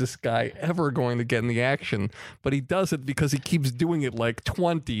 how is this guy ever going to get in the action? But he does it because he keeps doing it like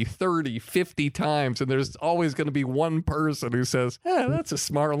 20, 30, 50 times. And there's always going to be one person who says, "Yeah, that's a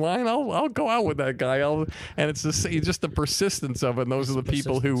smart line. I'll go out with that guy." And it's just the persistence of it. And those are the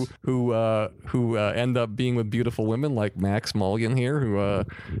people who end up being with beautiful women like Max Mulligan here, who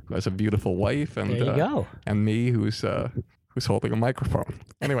has a beautiful wife. And there you go. And me, who's holding a microphone.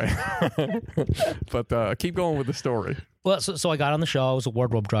 Anyway, but keep going with the story. Well, so I got on the show. I was a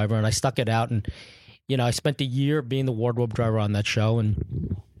wardrobe driver, and I stuck it out. And, I spent a year being the wardrobe driver on that show,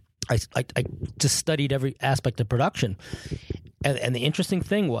 and I just studied every aspect of production. And the interesting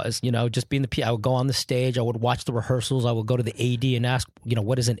thing was, just being I would go on the stage, I would watch the rehearsals, I would go to the AD and ask,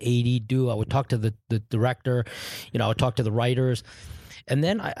 what does an AD do? I would talk to the director, I would talk to the writers. And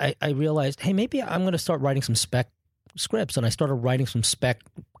then I realized, hey, maybe I'm going to start writing some spec scripts, and I started writing some spec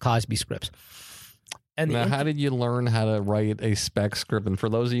Cosby scripts. And now, how did you learn how to write a spec script? And for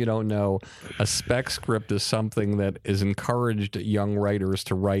those of you who don't know, a spec script is something that is encouraged young writers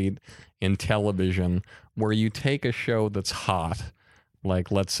to write in television, where you take a show that's hot, like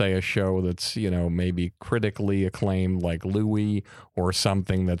let's say a show that's, maybe critically acclaimed like Louie, or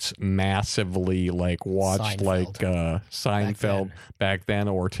something that's massively like watched like Seinfeld back then,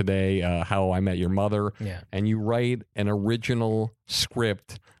 or today How I Met Your Mother. Yeah. And you write an original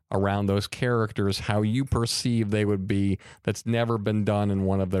script around those characters, how you perceive they would be, that's never been done in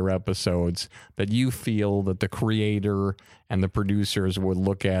one of their episodes, that you feel that the creator and the producers would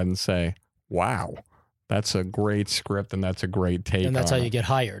look at and say, wow, that's a great script and that's a great take. And that's how you get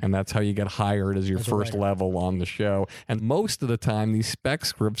hired. And that's how you get hired as your first level on the show. And most of the time, these spec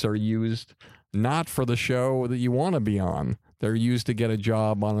scripts are used not for the show that you want to be on. They're used to get a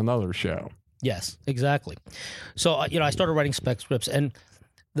job on another show. Yes, exactly. So, I started writing spec scripts, and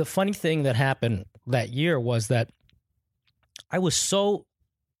the funny thing that happened that year was that I was so,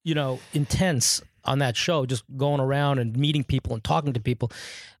 intense on that show, just going around and meeting people and talking to people,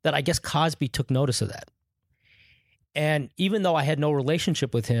 that I guess Cosby took notice of that. And even though I had no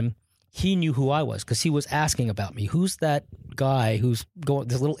relationship with him, he knew who I was, because he was asking about me. Who's that guy this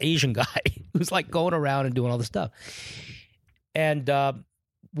little Asian guy who's like going around and doing all this stuff? And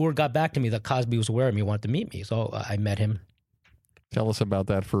word got back to me that Cosby was aware of me, wanted to meet me. So I met him. Tell us about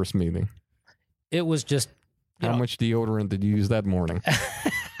that first meeting. It was just... How much deodorant did you use that morning?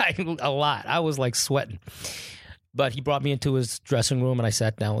 A lot. I was like sweating. But he brought me into his dressing room, and I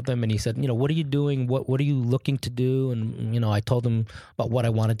sat down with him, and he said, what are you doing? What are you looking to do? And, I told him about what I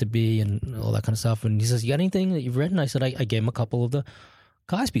wanted to be and all that kind of stuff. And he says, you got anything that you've written? I said, I gave him a couple of the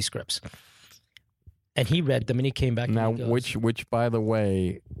Cosby scripts. And he read them, and he came back. Now, and he goes, which, by the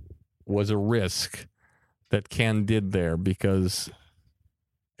way, was a risk that Ken did there, because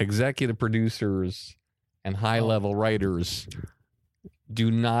executive producers and high-level writers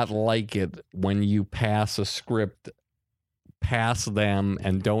do not like it when you pass a script past them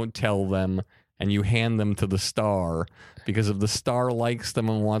and don't tell them, and you hand them to the star, because if the star likes them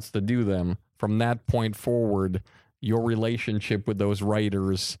and wants to do them, from that point forward, your relationship with those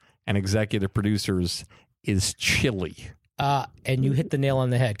writers and executive producers is chilly. And you hit the nail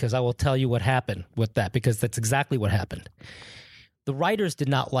on the head, because I will tell you what happened with that, because that's exactly what happened. The writers did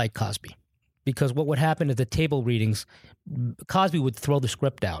not like Cosby, because what would happen at the table readings, Cosby would throw the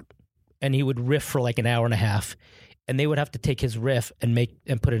script out, and he would riff for like an hour and a half, and they would have to take his riff and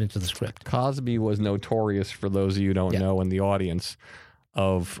put it into the script. Cosby was notorious, for those of you who don't know in the audience,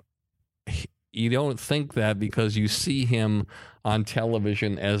 you don't think that because you see him on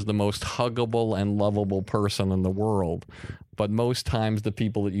television as the most huggable and lovable person in the world. But most times the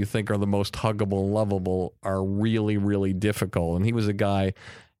people that you think are the most huggable and lovable are really, really difficult. And he was a guy,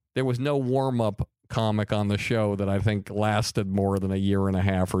 there was no warm-up comic on the show that I think lasted more than a year and a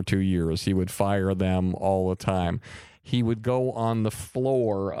half or 2 years. He would fire them all the time. He would go on the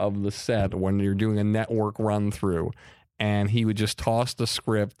floor of the set when you're doing a network run through, and he would just toss the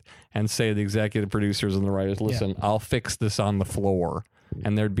script and say to the executive producers and the writers, listen, I'll fix this on the floor.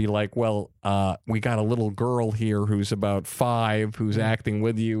 And there'd be like, well, we got a little girl here who's about 5 who's acting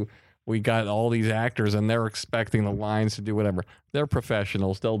with you. We got all these actors, and they're expecting the lines to do whatever. They're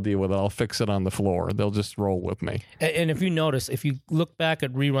professionals. They'll deal with it. I'll fix it on the floor. They'll just roll with me. And if you notice, if you look back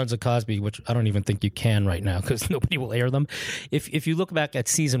at reruns of Cosby, which I don't even think you can right now because nobody will air them. If you look back at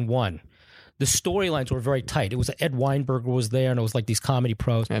season 1, the storylines were very tight. It was Ed Weinberger was there, and it was like these comedy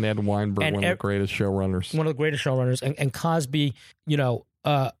pros. And Ed Weinberg, one of the greatest showrunners. One of the greatest showrunners. And Cosby,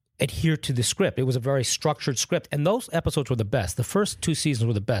 adhered to the script. It was a very structured script. And those episodes were the best. The first 2 seasons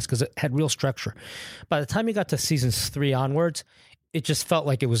were the best because it had real structure. By the time you got to seasons 3 onwards, it just felt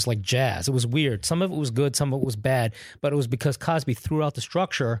like it was like jazz. It was weird. Some of it was good, some of it was bad. But it was because Cosby threw out the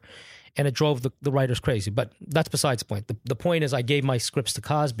structure, and it drove the writers crazy. But that's besides the point. The point is I gave my scripts to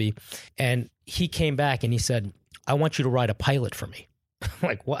Cosby, and he came back and he said, I want you to write a pilot for me.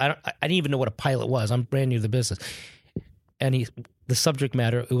 Like, well, I didn't even know what a pilot was. I'm brand new to the business. And the subject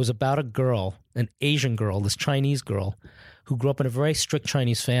matter, it was about a girl, an Asian girl, this Chinese girl, who grew up in a very strict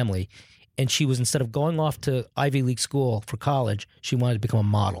Chinese family. And she was, instead of going off to Ivy League school for college, she wanted to become a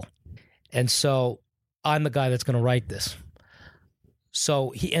model. And so I'm the guy that's going to write this.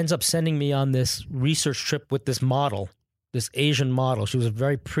 So he ends up sending me on this research trip with this model, this Asian model. She was a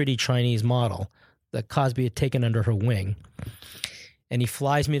very pretty Chinese model that Cosby had taken under her wing. And he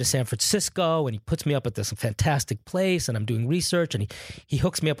flies me to San Francisco, and he puts me up at this fantastic place, and I'm doing research, and he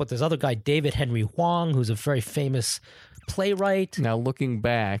hooks me up with this other guy, David Henry Hwang, who's a very famous playwright. Now, looking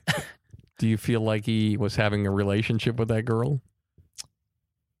back, do you feel like he was having a relationship with that girl?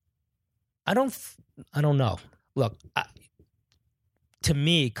 I don't know. Look, to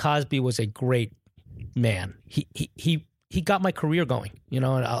me, Cosby was a great man. He got my career going, and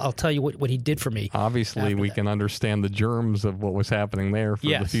I'll tell you what he did for me. Obviously, we can understand the germs of what was happening there for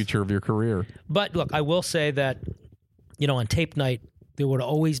the future of your career. But look, I will say that, on tape night, there would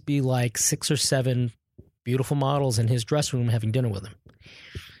always be like 6 or 7 beautiful models in his dressing room having dinner with him.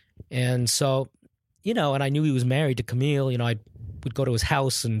 And so, and I knew he was married to Camille. I would go to his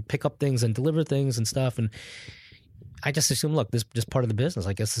house and pick up things and deliver things and stuff. And I just assume, look, this is just part of the business.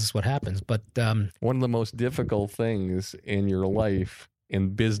 I guess this is what happens. But one of the most difficult things in your life, in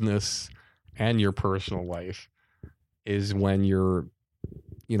business and your personal life, is when you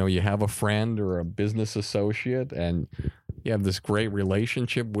have a friend or a business associate and you have this great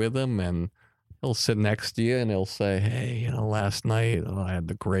relationship with them, and he'll sit next to you and he'll say, hey, last night, I had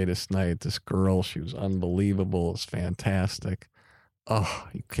the greatest night. This girl, she was unbelievable. It's fantastic. Oh,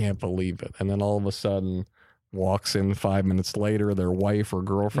 you can't believe it. And then all of a sudden, walks in 5 minutes later, their wife or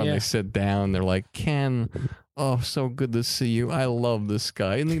girlfriend, they sit down, they're like, Ken, oh, so good to see you. I love this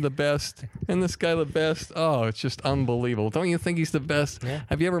guy. Isn't he the best? Isn't this guy the best? Oh, it's just unbelievable. Don't you think he's the best? Yeah.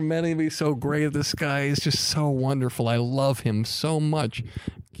 Have you ever met anybody so great? This guy is just so wonderful. I love him so much.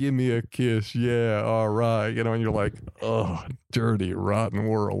 Give me a kiss. Yeah, all right. And you're like, oh, dirty, rotten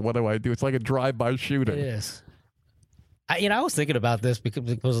world. What do I do? It's like a drive-by shooting. It is. I was thinking about this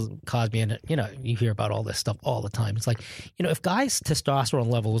because of Cosby, and you hear about all this stuff all the time. It's like, if guys'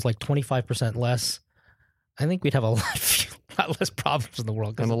 testosterone level was like 25% less, I think we'd have a lot less problems in the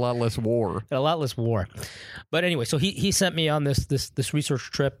world, and a lot less war. But anyway, so he sent me on this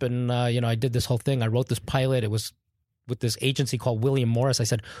research trip, and I did this whole thing. I wrote this pilot. It was with this agency called William Morris. I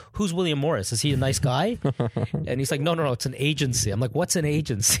said, "Who's William Morris? Is he a nice guy?" And he's like, "No, it's an agency." I'm like, "What's an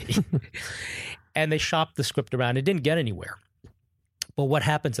agency?" And they shopped the script around. It didn't get anywhere. But what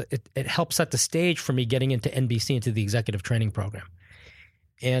happens, it helps set the stage for me getting into NBC, into the executive training program.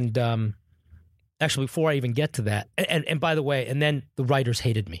 And actually, before I even get to that, and by the way, and then the writers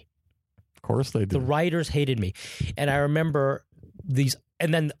hated me. Of course they did. The writers hated me. And I remember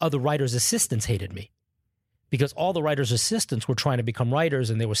and then other writers' assistants hated me. Because all the writers' assistants were trying to become writers,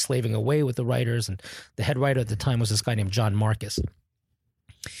 and they were slaving away with the writers. And the head writer at the time was this guy named John Marcus.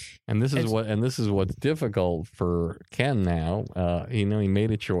 And this is what's difficult for Ken now. He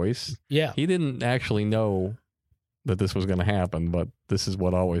made a choice. Yeah. He didn't actually know that this was going to happen, but this is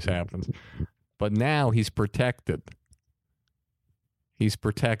what always happens. But now he's protected. He's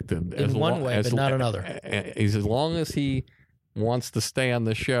protected in one way, but not another. As long as he wants to stay on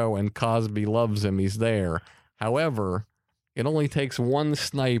the show and Cosby loves him, he's there. However, it only takes one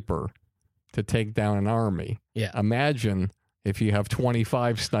sniper to take down an army. Yeah. Imagine if you have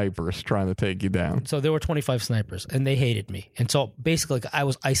 25 snipers trying to take you down. So there were 25 snipers, and they hated me. And so basically, I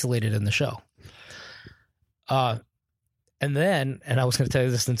was isolated in the show. And then, and I was going to tell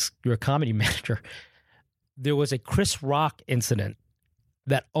you this since you're a comedy manager, there was a Chris Rock incident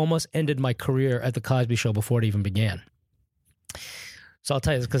that almost ended my career at the Cosby Show before it even began. So I'll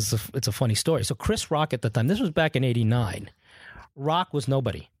tell you this because it's a funny story. So Chris Rock at the time, this was back in '89. Rock was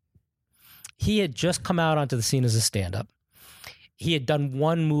nobody. He had just come out onto the scene as a stand-up. He had done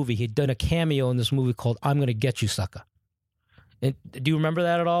one movie. He had done a cameo in this movie called I'm Gonna Get You, Sucker. And do you remember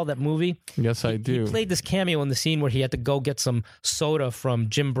that at all, that movie? Yes, I do. He played this cameo in the scene where he had to go get some soda from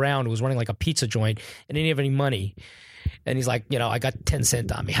Jim Brown, who was running like a pizza joint, and he didn't have any money. And he's like, I got 10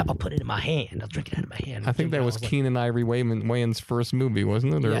 cents on me. How about put it in my hand? I'll drink it out of my hand. I think that was Keenan Ivory Wayans' first movie,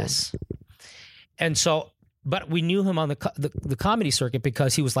 wasn't it? Yes. And so, but we knew him on the comedy circuit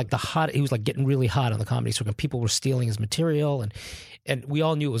because he was like he was like getting really hot on the comedy circuit. People were stealing his material, and we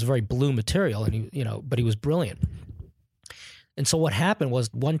all knew it was very blue material, and but he was brilliant. And so what happened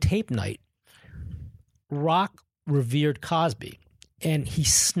was one tape night, Rock revered Cosby, and he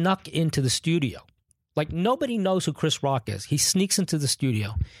snuck into the studio. Like, nobody knows who Chris Rock is. He sneaks into the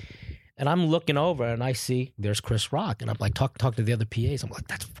studio, and I'm looking over, and I see there's Chris Rock, and I'm like, talk to the other PAs. I'm like,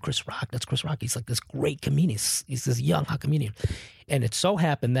 that's Chris Rock. That's Chris Rock. He's like this great comedian. He's this young, hot comedian. And it so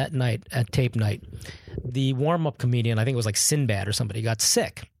happened that night, at tape night, the warm-up comedian, I think it was like Sinbad or somebody, got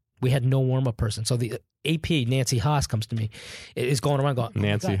sick. We had no warm-up person. So the AP, Nancy Haas, comes to me, is going around going,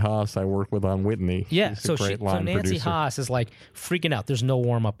 Nancy Haas, I work with on Whitney. Yeah, so Nancy producer. Haas is like freaking out. There's no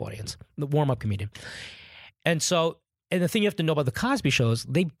warm-up audience, the warm-up comedian. And the thing you have to know about the Cosby Show is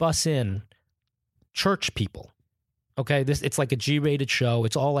they bus in church people. Okay, it's like a G-rated show.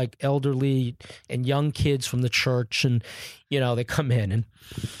 It's all like elderly and young kids from the church, and they come in,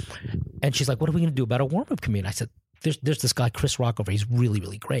 and she's like, "What are we going to do about a warm-up comedian?" I said, There's this guy, Chris Rock, over. He's really,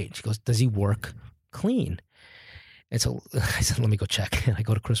 really great. She goes, does he work clean? And so I said, let me go check. And I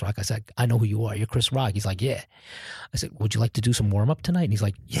go to Chris Rock. I said, I know who you are. You're Chris Rock. He's like, yeah. I said, would you like to do some warm-up tonight? And he's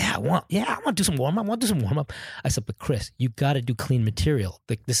like, I want to do some warm-up. I said, but Chris, you got to do clean material.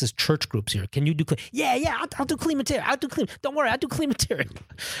 Like, this is church groups here. Can you do clean? Yeah, I'll do clean material. I'll do clean. Don't worry, I'll do clean material.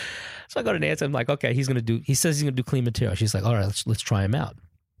 So I go to Nancy. I'm like, okay, he says he's going to do clean material. She's like, all right, let's try him out.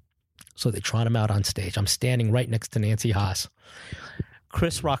 So they trot him out on stage. I'm standing right next to Nancy Haas.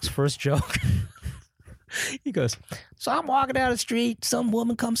 Chris Rock's first joke. He goes, so I'm walking down the street. Some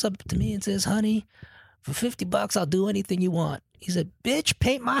woman comes up to me and says, honey, for $50, I'll do anything you want. He said, bitch,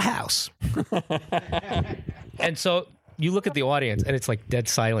 paint my house. And so you look at the audience and it's like dead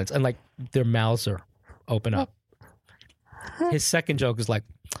silence. And like their mouths are open up. His second joke is like,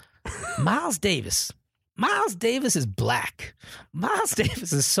 Miles Davis is black. Miles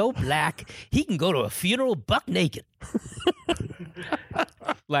Davis is so black, he can go to a funeral buck naked.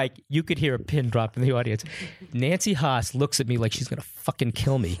 Like, you could hear a pin drop in the audience. Nancy Haas looks at me like she's going to fucking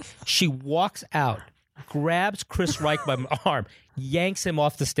kill me. She walks out, grabs Chris Rock by my arm, yanks him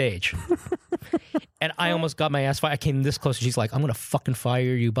off the stage. And I almost got my ass fired. I came this close, and she's like, I'm going to fucking fire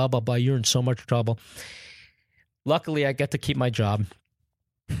you, blah, blah, blah. You're in so much trouble. Luckily, I get to keep my job.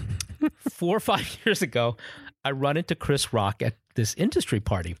 4 or 5 years ago, I run into Chris Rock at this industry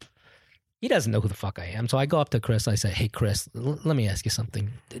party. He doesn't know who the fuck I am. So I go up to Chris. I say, hey, Chris, let me ask you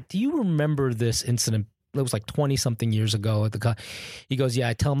something. Do you remember this incident? It was like 20-something years ago. He goes, yeah,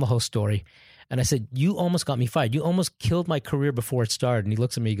 I tell him the whole story. And I said, you almost got me fired. You almost killed my career before it started. And he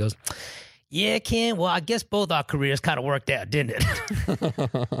looks at me. He goes, yeah, Ken, well, I guess both our careers kind of worked out, didn't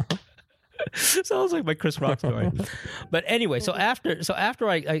it? Sounds like my Chris Rock story. But anyway, so after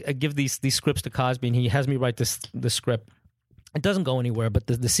I give these scripts to Cosby, and he has me write this script, it doesn't go anywhere, but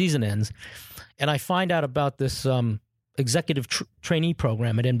the season ends, and I find out about this executive trainee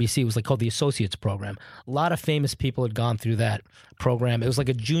program at NBC. It was like called the Associates Program. A lot of famous people had gone through that program. It was like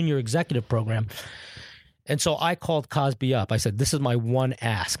a junior executive program. And so I called Cosby up. I said, this is my one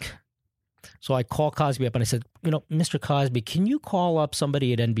ask. So I called Cosby up and I said, Mr. Cosby, can you call up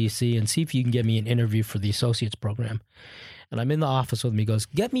somebody at NBC and see if you can get me an interview for the Associates Program? And I'm in the office with him. He goes,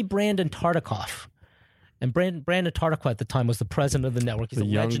 get me Brandon Tartikoff. And Brandon Tartikoff at the time was the president of the network. He's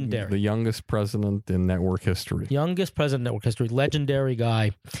legendary. The youngest president in network history. Youngest president in network history. Legendary guy.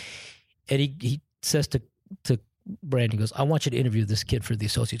 And he says to Brandon, he goes, I want you to interview this kid for the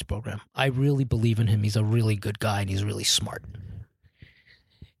Associates Program. I really believe in him. He's a really good guy and he's really smart.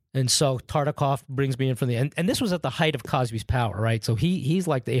 And so Tartikoff brings me in from and this was at the height of Cosby's power, right? So he's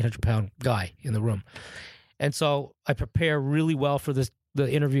like the 800-pound guy in the room. And so I prepare really well for the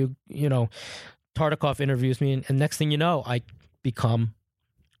interview. Tartikoff interviews me, and next thing you know, I become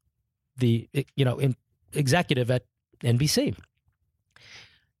the executive at NBC.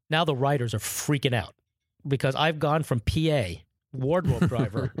 Now the writers are freaking out because I've gone from PA wardrobe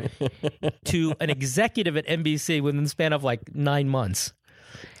driver to an executive at NBC within the span of like 9 months.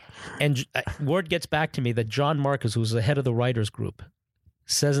 And word gets back to me that John Marcus, who was the head of the writers group,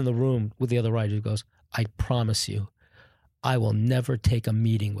 says in the room with the other writers, he goes, "I promise you, I will never take a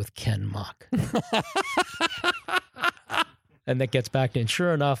meeting with Ken Mock." And that gets back to me. And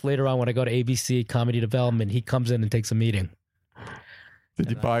sure enough, later on when I go to ABC Comedy Development, he comes in and takes a meeting. Did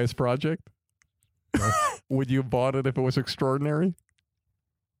you buy his project? No. Would you have bought it if it was extraordinary?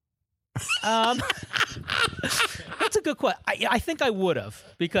 That's a good question. I think I would have,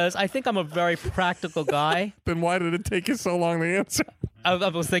 because I think I'm a very practical guy. Then why did it take you so long to answer? I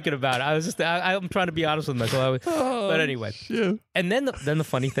was thinking about it. I'm trying to be honest with myself. But anyway. Shit. And then the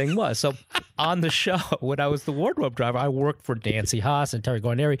funny thing was, so on the show, when I was the wardrobe driver, I worked for Nancy Haas and Terry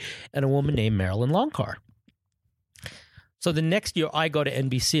Guarneri and a woman named Marilyn Longcar. So the next year I go to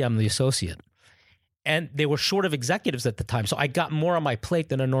NBC, I'm the associate. And they were short of executives at the time, so I got more on my plate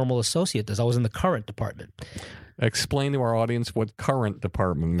than a normal associate does. I was in the current department. Explain to our audience what current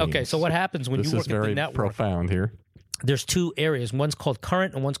department means. Okay, so what happens when you work at the network? This is very profound here. There's two areas. One's called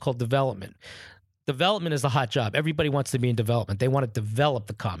current and one's called development. Development is the hot job. Everybody wants to be in development. They want to develop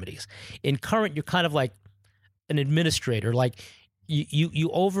the comedies. In current, you're kind of like an administrator. Like you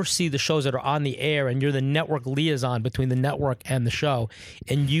oversee the shows that are on the air, and you're the network liaison between the network and the show,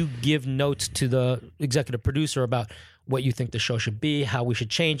 and you give notes to the executive producer about what you think the show should be, how we should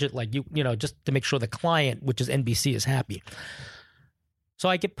change it, like you know, just to make sure the client, which is NBC, is happy. So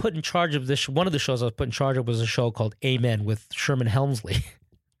I get put in charge of this. One of the shows I was put in charge of was a show called Amen with Sherman Helmsley.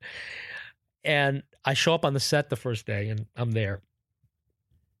 And I show up on the set the first day, and I'm there.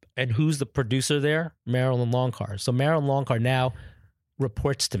 And who's the producer there? Marilyn Longcar. So Marilyn Longcar now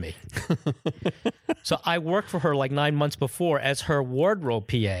reports to me. So I worked for her like 9 months before as her wardrobe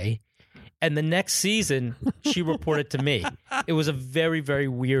PA. And the next season, she reported to me. It was a very, very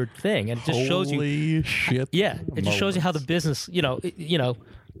weird thing, and it just shows you. Holy shit! Yeah, it just shows you how the business. You know.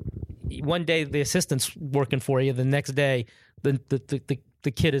 One day the assistant's working for you, the next day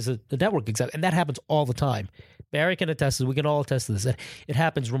the kid is the network exec, and that happens all the time. Barry can attest to this. We can all attest to this. It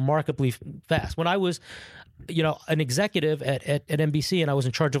happens remarkably fast. When I was, an executive at NBC, and I was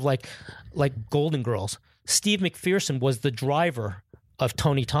in charge of like Golden Girls, Steve McPherson was the driver of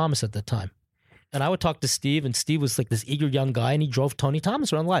Tony Thomas at the time. And I would talk to Steve, and Steve was like this eager young guy, and he drove Tony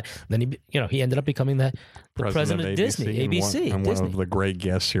Thomas around the line. Then he ended up becoming the president of Disney, ABC. And one of the great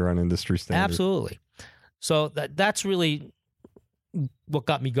guests here on Industry Standard. Absolutely. So that's really what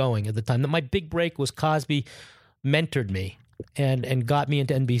got me going at the time. My big break was Cosby mentored me and got me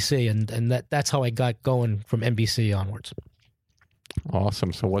into NBC, and that's how I got going from NBC onwards.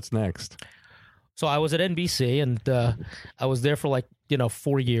 Awesome. So what's next? So I was at NBC, and I was there for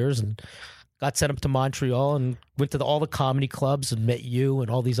 4 years, and got sent up to Montreal and went to all the comedy clubs and met you and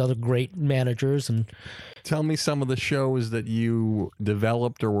all these other great managers. And tell me some of the shows that you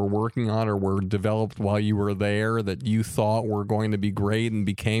developed or were working on or were developed while you were there that you thought were going to be great and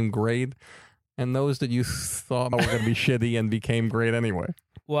became great, and those that you thought were going to be shitty and became great anyway.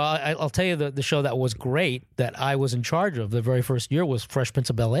 Well, I'll tell you the show that was great that I was in charge of the very first year was Fresh Prince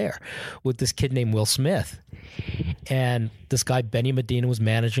of Bel-Air with this kid named Will Smith. And this guy, Benny Medina, was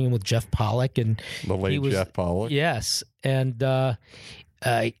managing him with Jeff Pollack. And the late Jeff Pollack. Yes. And,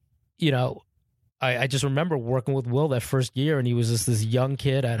 I just remember working with Will that first year, and he was just this young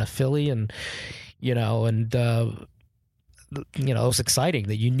kid out of Philly. And, it was exciting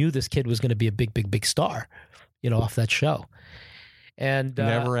that you knew this kid was going to be a big, big, big star, off that show. And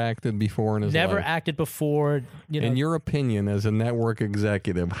never acted before in his life. Never acted before. In your opinion, as a network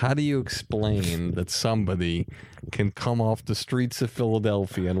executive, how do you explain that somebody can come off the streets of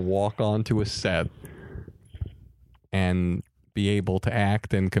Philadelphia and walk onto a set and be able to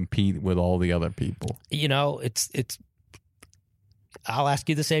act and compete with all the other people? It's. I'll ask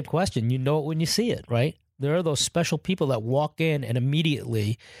you the same question. You know it when you see it, right? There are those special people that walk in and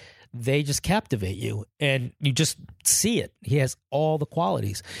immediately they just captivate you, and you just see it. He has all the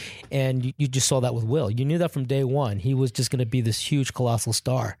qualities, and you just saw that with Will. You knew that from day one. He was just going to be this huge, colossal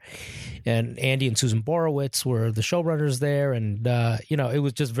star. And Andy and Susan Borowitz were the showrunners there, and it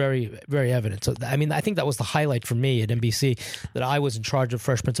was just very, very evident. So, I think that was the highlight for me at NBC, that I was in charge of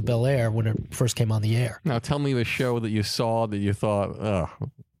Fresh Prince of Bel-Air when it first came on the air. Now, tell me the show that you saw that you thought,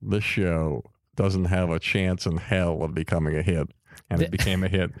 this show doesn't have a chance in hell of becoming a hit. And it became a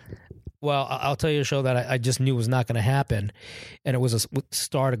hit. Well, I'll tell you a show that I just knew was not going to happen. And it was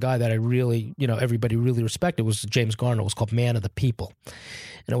starred a guy that I really, everybody really respected. It was James Garner. It was called Man of the People.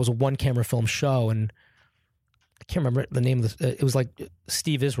 And it was a one-camera film show. And I can't remember the name of it was like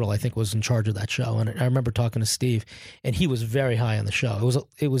Steve Israel, I think, was in charge of that show. And I remember talking to Steve, and he was very high on the show.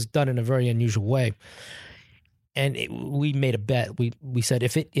 It was done in a very unusual way. And we made a bet. We said,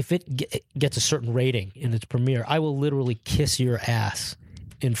 if it gets a certain rating in its premiere, I will literally kiss your ass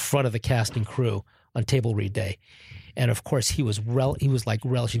in front of the cast and crew on table read day. And of course, he was like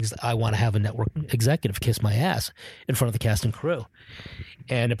relishing, because I want to have a network executive kiss my ass in front of the cast and crew.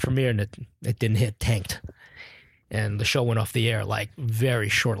 And it premiered, and it didn't hit, tanked. And the show went off the air like very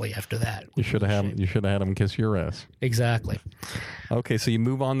shortly after that. You should have had him kiss your ass. Exactly. Okay, so you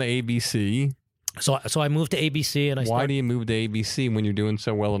move on to ABC. So I moved to ABC, and Why do you move to ABC when you're doing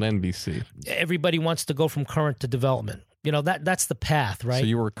so well at NBC? Everybody wants to go from current to development. You know, that's the path, right? So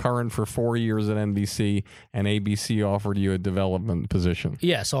you were current for 4 years at NBC, and ABC offered you a development position.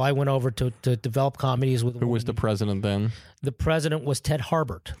 Yeah, so I went over to develop comedies with... Who was the president then? The president was Ted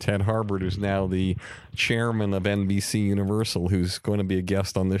Harbert. Ted Harbert, who's now the chairman of NBC Universal, who's going to be a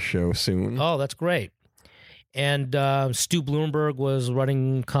guest on this show soon. Oh, that's great. And Stu Bloomberg was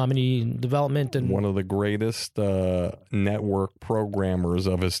running comedy development. And one of the greatest network programmers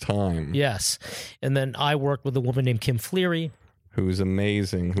of his time. Yes. And then I worked with a woman named Kim Fleary. Who's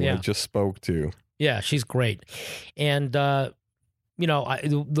amazing, who I just spoke to. Yeah, she's great. And, you know,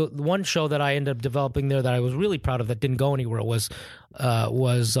 the one show that I ended up developing there that I was really proud of that didn't go anywhere was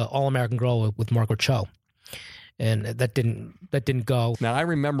All-American Girl with Margaret Cho. And that didn't go. Now, I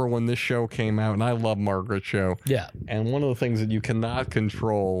remember when this show came out, and I love Margaret Cho. Yeah. And one of the things that you cannot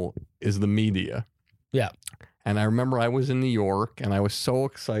control is the media. Yeah. And I remember I was in New York, and I was so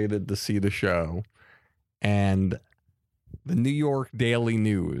excited to see the show. And the New York Daily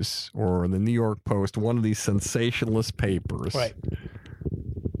News, or the New York Post, one of these sensationalist papers. Right.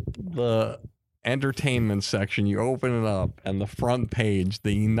 The entertainment section, you open it up, and the front page,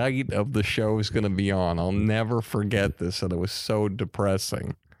 the night of the show is going to be on. I'll never forget this, and it was so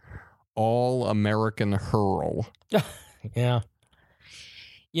depressing. All American Hurl. Yeah.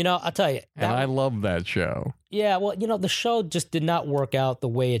 You know, I'll tell you. And I love that show. Yeah, well, you know, the show just did not work out the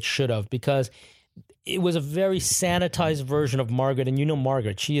way it should have, because it was a very sanitized version of Margaret. And you know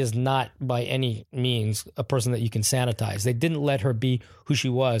Margaret, she is not by any means a person that you can sanitize. They didn't let her be who she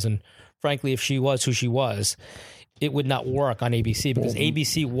was. And frankly, if she was who she was, it would not work on ABC, because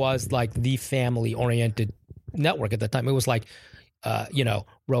ABC was like the family-oriented network at the time. It was like, you know,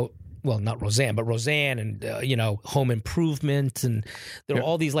 not Roseanne, but Roseanne and, you know, Home Improvement. And there were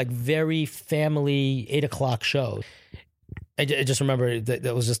all these like very family 8 o'clock shows. I just remember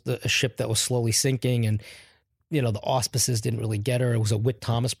that was just a ship that was slowly sinking, and, you know, the auspices didn't really get her. It was a Whit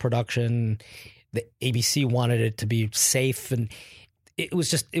Thomas production. The ABC wanted it to be safe, and it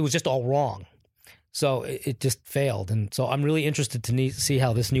was just all wrong. So it just failed. And so I'm really interested to see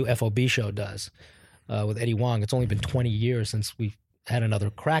how this new FOB show does with Eddie Wong. It's only been 20 years since we had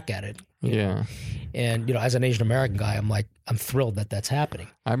another crack at it. Yeah. And, you know, as an Asian American guy, I'm thrilled that that's happening.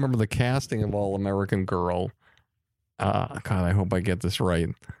 I remember the casting of All American Girl. God, I hope I get this right.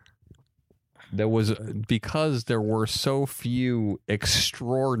 Because there were so few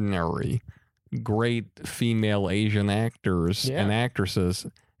extraordinary, great female Asian actors and actresses.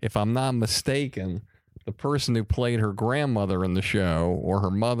 If I'm not mistaken, the person who played her grandmother in the show, or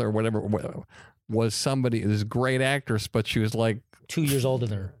her mother, whatever, was this great actress, but she was like 2 years older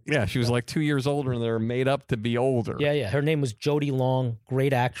than her. Yeah, she was like 2 years older, and they're made up to be older. Yeah. Her name was Jodie Long,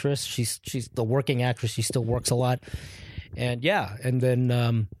 great actress. She's the working actress. She still works a lot. And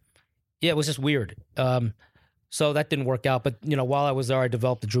then it was just weird. So that didn't work out. But, you know, while I was there, I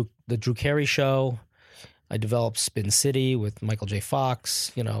developed the Drew Carey Show. I developed Spin City with Michael J.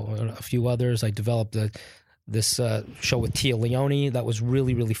 Fox, you know, a few others. I developed this show with Tia Leone that was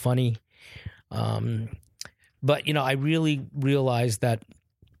really, really funny. But, you know, I really realized that,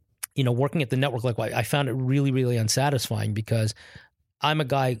 you know, working at the network, like, I found it really, really unsatisfying, because I'm a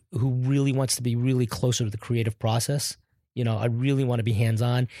guy who really wants to be really closer to the creative process. You know, I really want to be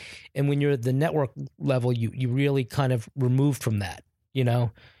hands-on. And when you're at the network level, you really kind of removed from that, you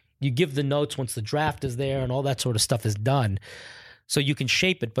know. You give the notes once the draft is there and all that sort of stuff is done. So you can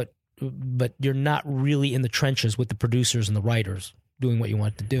shape it, but you're not really in the trenches with the producers and the writers doing what you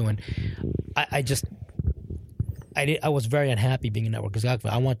want to do. And I was very unhappy being a network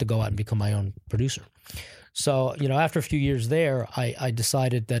executive. I wanted to go out and become my own producer. So, you know, after a few years there, I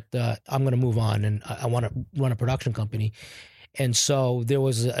decided that I'm going to move on, and I want to run a production company. And so there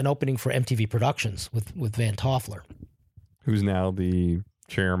was an opening for MTV Productions with Van Toffler, who's now the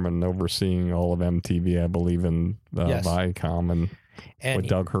chairman overseeing all of MTV, I believe, in Viacom, and with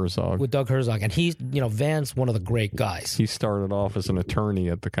Doug Herzog. With Doug Herzog. And he's, you know, Van's one of the great guys. He started off as an attorney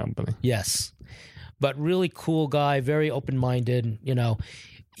at the company. Yes. but really cool guy, very open-minded, you know.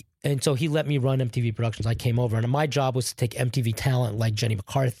 And so he let me run MTV Productions. I came over, and my job was to take MTV talent like Jenny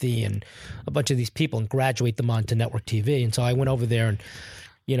McCarthy and a bunch of these people and graduate them onto network TV. And so I went over there and,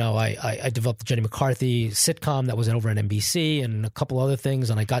 you know, I developed the Jenny McCarthy sitcom that was over at NBC and a couple other things.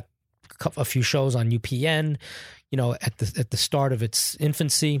 And I got a few shows on UPN, you know, at the start of its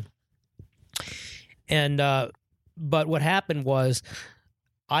infancy. And but what happened was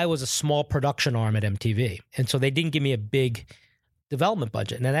I was a small production arm at MTV. And so they didn't give me a big development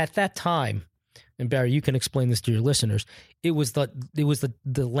budget. And at that time, and Barry, you can explain this to your listeners, it was the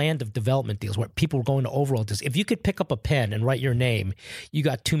land of development deals where people were going to overall deals. If you could pick up a pen and write your name, you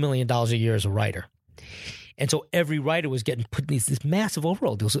got $2 million a year as a writer. And so every writer was getting put in these massive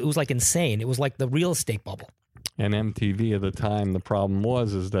overall deals. It was like insane. It was like the real estate bubble. And MTV at the time, the problem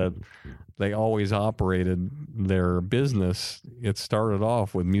is that they always operated their business. It started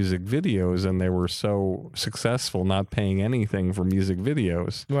off with music videos, and they were so successful not paying anything for music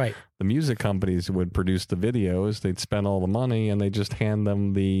videos. Right. The music companies would produce the videos. They'd spend all the money, and they just hand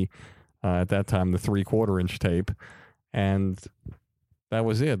them at that time, the 3/4-inch tape. And that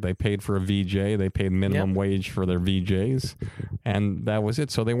was it. They paid for a VJ. They paid minimum wage for their VJs. And that was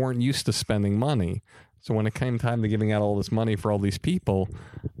it. So they weren't used to spending money. So when it came time to giving out all this money for all these people,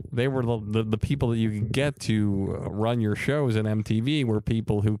 they were the people that you could get to run your shows at MTV were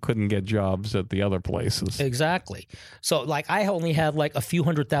people who couldn't get jobs at the other places. Exactly. So like I only had like a few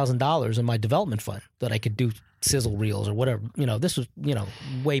 $100,000 in my development fund that I could do sizzle reels or whatever. You know, this was, you know,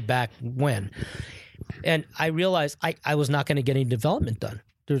 way back when. And I realized I was not going to get any development done.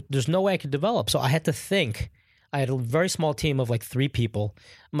 There's no way I could develop. So I had to think. I had a very small team of like 3 people.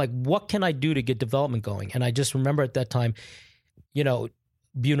 I'm like, what can I do to get development going? And I just remember at that time, you know,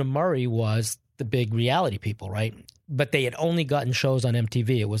 Buna Murray was the big reality people, right? But they had only gotten shows on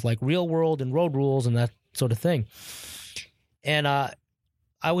MTV. It was like Real World and Road Rules and that sort of thing. And I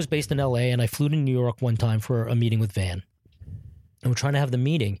was based in LA, and I flew to New York one time for a meeting with Van. And we're trying to have the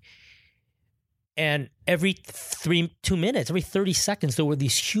meeting. And every 2 minutes, every 30 seconds, there were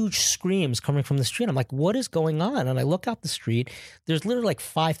these huge screams coming from the street. I'm like, what is going on? And I look out the street. There's literally like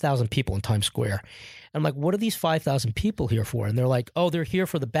 5,000 people in Times Square. And I'm like, what are these 5,000 people here for? And they're like, oh, they're here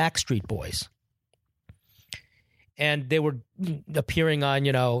for the Backstreet Boys. And they were appearing on,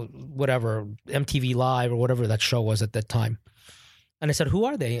 you know, whatever, MTV Live or whatever that show was at that time. And I said, who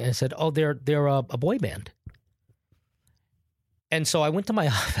are they? And I said, oh, they're a boy band. And so I went to my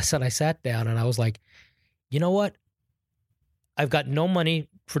office and I sat down and I was like, you know what? I've got no money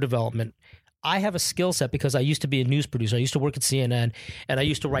for development. I have a skill set because I used to be a news producer. I used to work at CNN, and I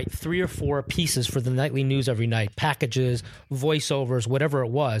used to write 3 or 4 pieces for the nightly news every night, packages, voiceovers, whatever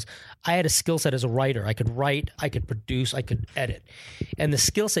it was. I had a skill set as a writer. I could write, I could produce, I could edit. And the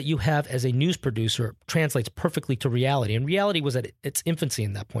skill set you have as a news producer translates perfectly to reality. And reality was at its infancy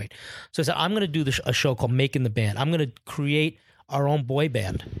in that point. So I said, I'm going to do a show called Making the Band. I'm going to create our own boy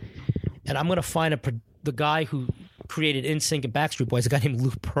band. And I'm going to find the guy who created NSYNC and Backstreet Boys, a guy named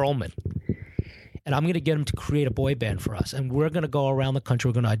Lou Pearlman. And I'm going to get him to create a boy band for us. And we're going to go around the country.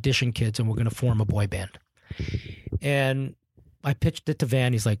 We're going to audition kids, and we're going to form a boy band. And I pitched it to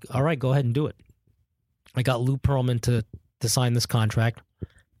Van. He's like, all right, go ahead and do it. I got Lou Pearlman to sign this contract.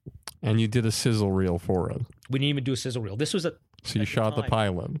 And you did a sizzle reel for it. We didn't even do a sizzle reel. This was So you shot the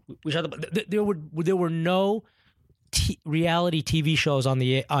pilot. We shot there were no reality TV shows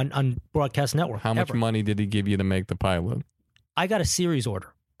on broadcast network. How much money did he give you to make the pilot? I got a series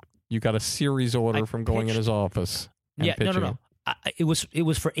order. You got a series order from going in his office. Yeah, no. It was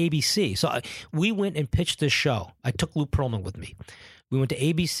for ABC. So we went and pitched this show. I took Lou Pearlman with me. We went to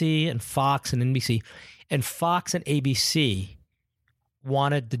ABC and Fox and NBC, and Fox and ABC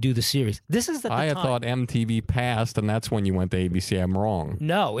wanted to do the series. This is I had thought MTV passed, and that's when you went to ABC. I'm wrong.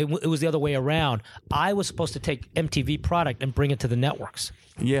 No, it was the other way around. I was supposed to take MTV product and bring it to the networks.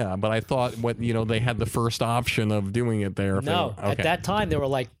 Yeah, but I thought they had the first option of doing it there. No, at that time they were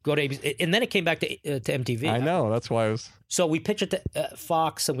like, go to ABC, and then it came back to MTV. I know, that's why I was. So we pitched it to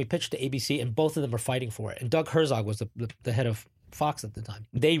Fox and we pitched it to ABC, and both of them were fighting for it. And Doug Herzog was the head of Fox at the time.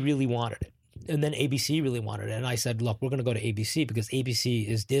 They really wanted it. And then ABC really wanted it. And I said, look, we're going to go to ABC because ABC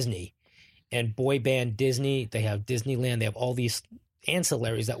is Disney. And boy band Disney, they have Disneyland. They have all these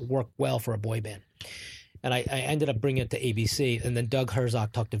ancillaries that work well for a boy band. And I ended up bringing it to ABC. And then Doug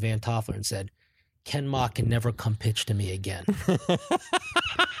Herzog talked to Van Toffler and said, Ken Mok can never come pitch to me again.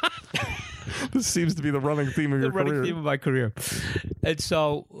 This seems to be the running theme of your career. The running theme of my career. And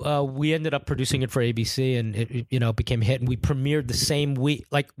so we ended up producing it for ABC, and it became a hit. And we premiered the same week.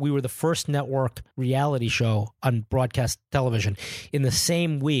 Like, we were the first network reality show on broadcast television in the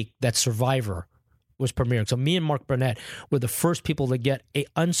same week that Survivor was premiering. So me and Mark Burnett were the first people to get a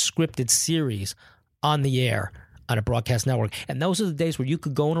unscripted series on the air on a broadcast network. And those are the days where you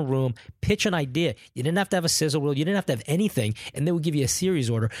could go in a room, pitch an idea. You didn't have to have a sizzle reel. You didn't have to have anything. And they would give you a series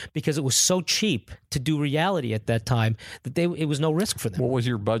order because it was so cheap to do reality at that time that it was no risk for them. What was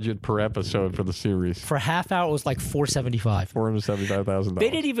your budget per episode for the series? For a half hour, it was like $475. $475,000. They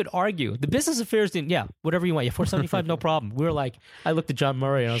didn't even argue. The business affairs didn't, whatever you want. Yeah, $475, no problem. We were like, I looked at John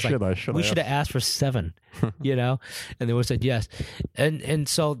Murray and I was we should have asked for $7, and they would have said yes. And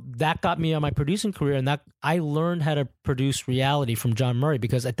so that got me on my producing career, and that I learned how to produce reality from John Murray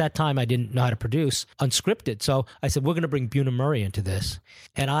because at that time I didn't know how to produce unscripted. So I said, we're going to bring Buna Murray into this.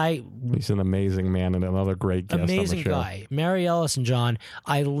 And he's an amazing man and another great guest amazing on the show. Guy. Mary Ellis and John,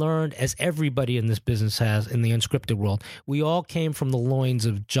 I learned, as everybody in this business has in the unscripted world, we all came from the loins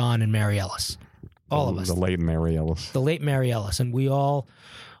of John and Mary Ellis. All of us. The late Mary Ellis. The late Mary Ellis. And we all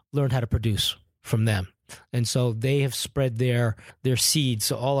learned how to produce from them. And so they have spread their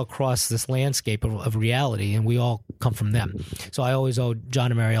seeds all across this landscape of reality, and we all come from them. So I always owe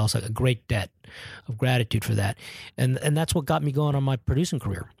John and Mary Ellis a great debt of gratitude for that. And that's what got me going on my producing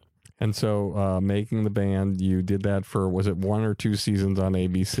career. And so Making the Band, you did that for, was it 1 or 2 seasons on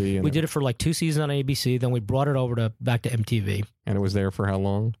ABC? And we did it for like 2 seasons on ABC. Then we brought it over back to MTV. And it was there for how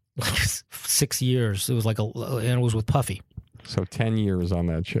long? Like 6 years. It was and it was with Puffy. So 10 years on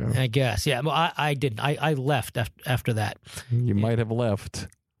that show. I guess, yeah. Well, I didn't. I left after that. You might have left.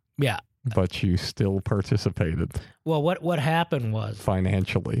 Yeah. But you still participated. Well, what happened was...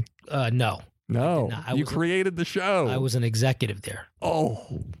 Financially. No. No. You created the show. I was an executive there.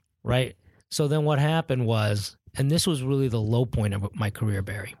 Oh. Right? So then what happened was, and this was really the low point of my career,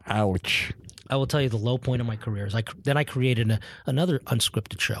 Barry. Ouch. I will tell you the low point of my career is then I created another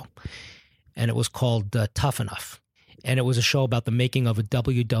unscripted show, and it was called Tough Enough. And it was a show about the making of a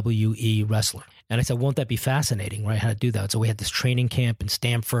WWE wrestler. And I said, won't that be fascinating, right, how to do that? So we had this training camp in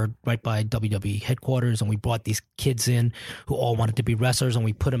Stamford right by WWE headquarters, and we brought these kids in who all wanted to be wrestlers, and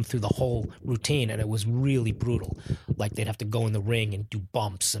we put them through the whole routine, and it was really brutal. Like they'd have to go in the ring and do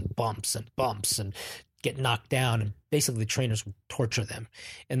bumps and bumps and bumps and get knocked down, and basically the trainers would torture them.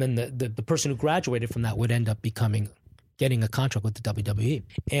 And then the person who graduated from that would end up getting a contract with the WWE.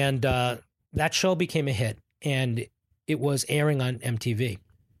 And that show became a hit, and it was airing on MTV.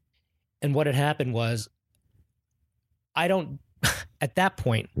 And what had happened was, at that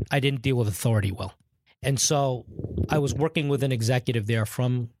point, I didn't deal with authority well. And so I was working with an executive there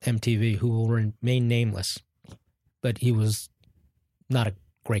from MTV who will remain nameless, but he was not a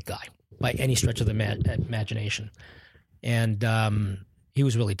great guy by any stretch of the imagination. And he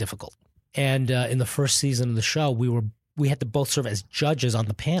was really difficult. And in the first season of the show, we had to both serve as judges on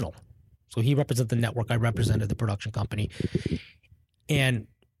the panel. So he represented the network, I represented the production company. And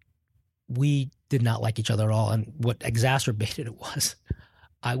we did not like each other at all. And what exacerbated it was,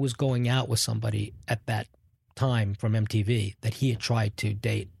 I was going out with somebody at that time from MTV that he had tried to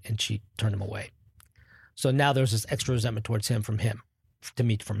date, and she turned him away. So now there's this extra resentment towards him from him, to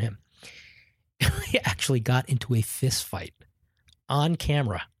me from him. We actually got into a fist fight on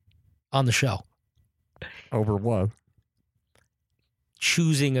camera on the show. Over what?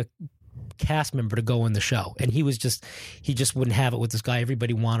 Choosing a cast member to go in the show, and he just wouldn't have it with this guy.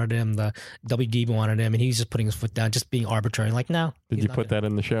 Everybody wanted him, the WD wanted him, and he was just putting his foot down, just being arbitrary. Like, no. Did you put that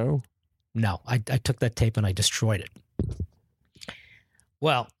in the show? No, I took that tape and I destroyed it.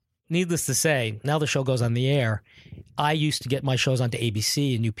 Well, needless to say, now the show goes on the air. I used to get my shows onto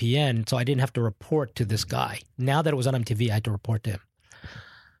ABC and UPN, so I didn't have to report to this guy. Now that it was on MTV, I had to report to him.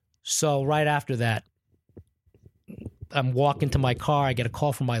 So right after that, I'm walking to my car. I get a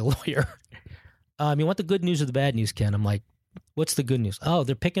call from my lawyer. You want the good news or the bad news, Ken? I'm like, what's the good news? Oh,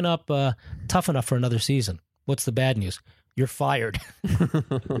 they're picking up Tough Enough for another season. What's the bad news? You're fired.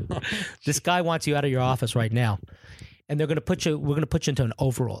 This guy wants you out of your office right now. And we're going to put you into an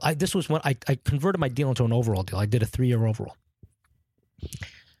overall. This was when I converted my deal into an overall deal. I did a 3-year overall.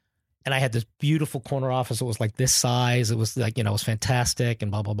 And I had this beautiful corner office. It was like this size. It was like, it was fantastic and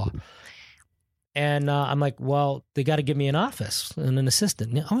blah, blah, blah. And I'm like, well, they got to give me an office and an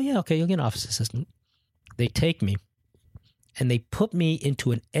assistant. Oh, yeah, okay, you'll get an office assistant. They take me, and they put me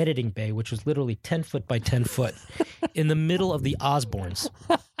into an editing bay, which was literally 10 foot by 10 foot, in the middle of the Osbournes,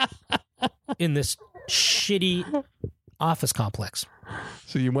 in this shitty office complex.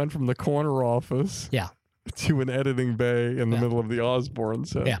 So you went from the corner office to an editing bay in the middle of the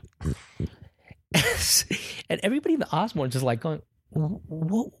Osbournes. Yeah. And everybody in the Osbournes is like going,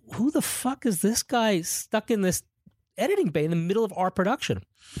 who the fuck is this guy stuck in this editing bay in the middle of our production?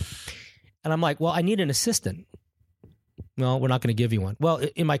 And I'm like, well, I need an assistant. No, we're not going to give you one. Well,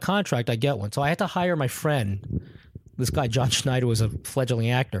 in my contract, I get one. So I had to hire my friend. This guy, John Schneider, was a fledgling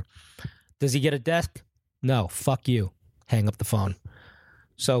actor. Does he get a desk? No. Fuck you. Hang up the phone.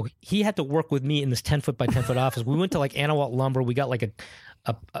 So he had to work with me in this 10-foot by 10-foot office. We went to like Anawalt Lumber. We got like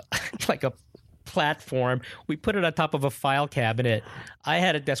a like a platform. We put it on top of a file cabinet. I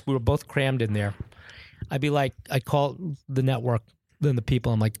had a desk. We were both crammed in there. I'd call the network, then the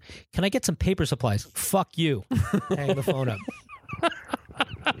people. I'm like, can I get some paper supplies? Fuck you. Hang the phone up.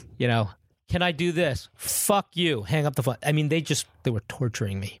 Can I do this? Fuck you. Hang up the phone. I mean, they were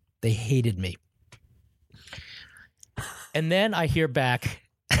torturing me. They hated me. And then I hear back,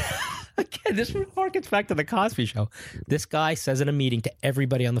 again, this harkens back to the Cosby Show. This guy says in a meeting to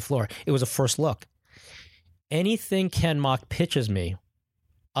everybody on the floor, it was a first look. Anything Ken Mock pitches me,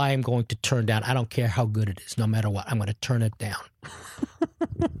 I am going to turn down. I don't care how good it is. No matter what, I'm going to turn it down.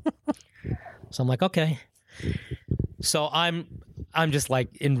 So I'm like, okay. So I'm just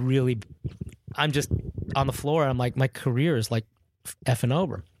like I'm just on the floor. I'm like, my career is like effing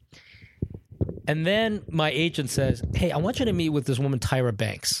over. And then my agent says, hey, I want you to meet with this woman, Tyra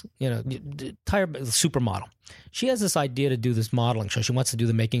Banks, Tyra, supermodel. She has this idea to do this modeling show. She wants to do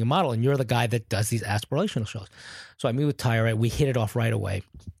the Making a Model, and you're the guy that does these aspirational shows. So I meet with Tyra. We hit it off right away.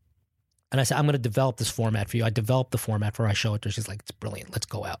 And I said, I'm going to develop this format for you. I developed the format for her. I show it to her. She's like, it's brilliant. Let's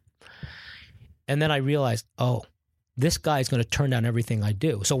go out. And then I realized, this guy's going to turn down everything I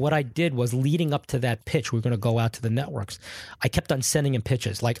do. So what I did was, leading up to that pitch, we were going to go out to the networks. I kept on sending him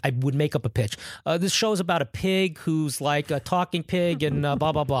pitches. Like, I would make up a pitch. This show is about a pig who's like a talking pig and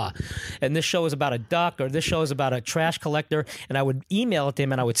blah, blah, blah. And this show is about a duck, or this show is about a trash collector. And I would email it to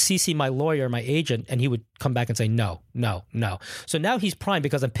him, and I would CC my lawyer, my agent, and he would come back and say, no, no, no. So now he's primed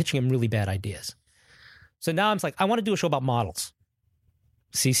because I'm pitching him really bad ideas. So now I'm like, I want to do a show about models.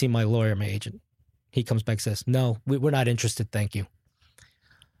 CC my lawyer, my agent. He comes back and says, no, we're not interested, thank you.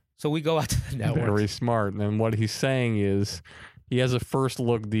 So we go out to the network. Very smart. And what he's saying is he has a first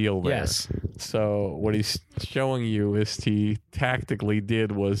look deal there. Yes. So what he's showing you is he tactically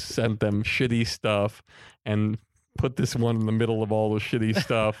did was sent them shitty stuff and put this one in the middle of all the shitty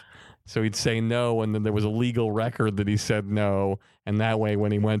stuff. So he'd say no, and then there was a legal record that he said no. And that way,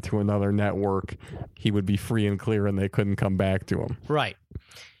 when he went to another network, he would be free and clear and they couldn't come back to him. Right.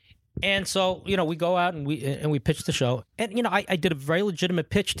 And so, we go out and we pitch the show. And, I did a very legitimate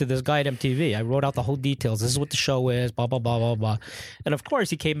pitch to this guy at MTV. I wrote out the whole details. This is what the show is, blah, blah, blah, blah, blah. And, of course,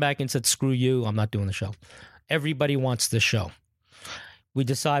 he came back and said, screw you, I'm not doing the show. Everybody wants this show. We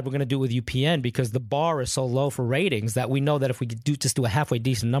decide we're going to do it with UPN because the bar is so low for ratings that we know that if we just do a halfway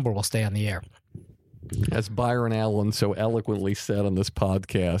decent number, we'll stay on the air. As Byron Allen so eloquently said on this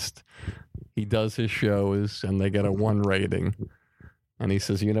podcast, he does his shows and they get a 1 rating. And he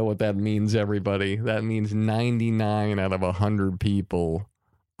says, you know what that means, everybody? That means 99 out of 100 people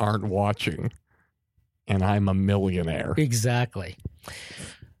aren't watching. And I'm a millionaire. Exactly.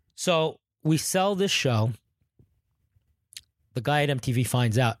 So we sell this show. The guy at MTV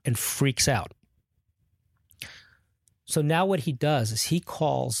finds out and freaks out. So now what he does is he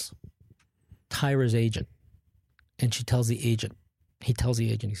calls Tyra's agent. And he tells the agent,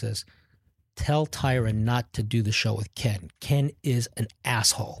 he says, tell Tyra not to do the show with Ken. Ken is an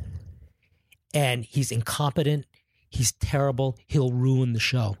asshole. And he's incompetent. He's terrible. He'll ruin the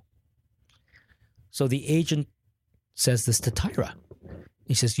show. So the agent says this to Tyra.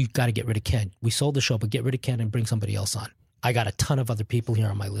 He says, you've got to get rid of Ken. We sold the show, but get rid of Ken and bring somebody else on. I got a ton of other people here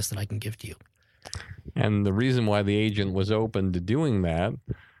on my list that I can give to you. And the reason why the agent was open to doing that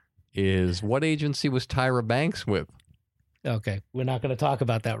is, what agency was Tyra Banks with? Okay, we're not going to talk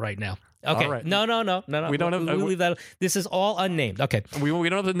about that right now. Okay, right. No. We don't have. We'll leave that. This is all unnamed. Okay, we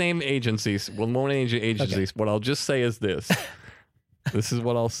don't have to name agencies. We won't name agencies. Okay. What I'll just say is this. This is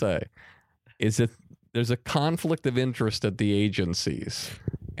what I'll say: is that there's a conflict of interest at the agencies,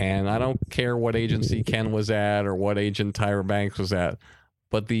 and I don't care what agency Ken was at or what agent Tyra Banks was at,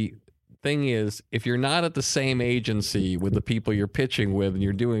 but the thing is, if you're not at the same agency with the people you're pitching with and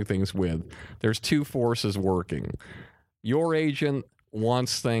you're doing things with, there's 2 forces working. Your agent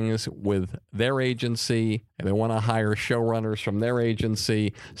wants things with their agency, and they want to hire showrunners from their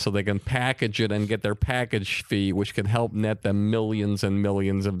agency so they can package it and get their package fee, which can help net them millions and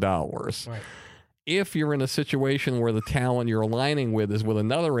millions of dollars. Right. If you're in a situation where the talent you're aligning with is with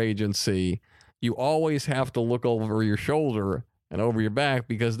another agency, you always have to look over your shoulder and over your back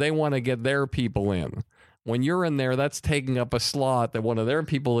because they want to get their people in. when you're in there, that's taking up a slot that one of their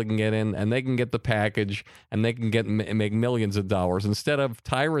people can get in, and they can get the package, and they can make millions of dollars. Instead of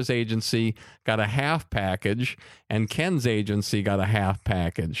Tyra's agency got a half package, and Ken's agency got a half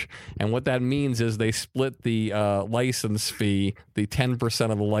package. And what that means is they split the license fee, the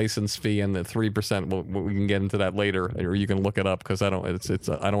 10% of the license fee, and the 3%. We can get into that later, or you can look it up because I don't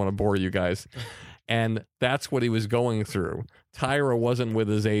want to bore you guys. And that's what he was going through. Tyra wasn't with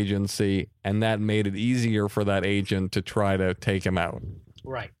his agency, and that made it easier for that agent to try to take him out.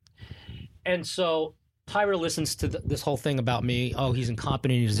 Right. And so Tyra listens to this whole thing about me. Oh, he's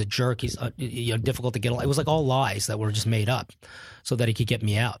incompetent. He's a jerk. He's difficult to get. It was like all lies that were just made up so that he could get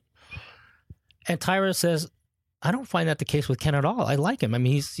me out. And Tyra says, I don't find that the case with Ken at all. I like him. I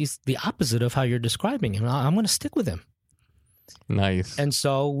mean, he's the opposite of how you're describing him. I'm going to stick with him. Nice. And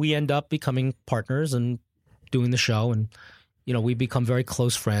so we end up becoming partners and doing the show, and we become very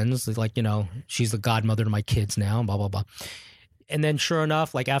close friends. Like, she's the godmother to my kids now, and blah blah blah. And then sure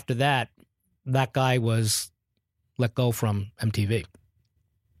enough, like after that guy was let go from MTV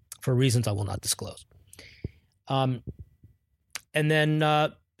for reasons I will not disclose. And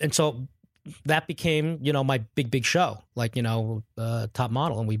so that became, my big show, like, Top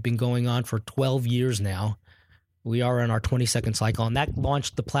Model, and we've been going on for 12 years now. We are in our 22nd cycle, and that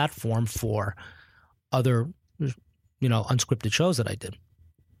launched the platform for other, unscripted shows that I did.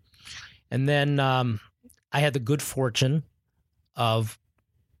 And then I had the good fortune of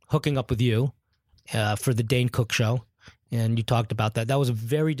hooking up with you for the Dane Cook show, and you talked about that. That was a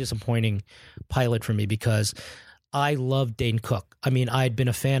very disappointing pilot for me because I love Dane Cook. I mean, I had been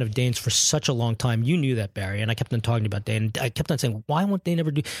a fan of Dane's for such a long time. You knew that, Barry, and I kept on talking about Dane. I kept on saying, why won't Dane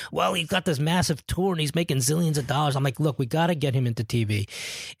ever do? Well, he's got this massive tour, and he's making zillions of dollars. I'm like, look, we got to get him into TV.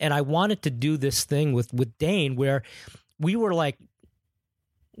 And I wanted to do this thing with Dane where we were like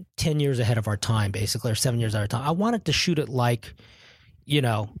 10 years ahead of our time, basically, or 7 years ahead of our time. I wanted to shoot it like,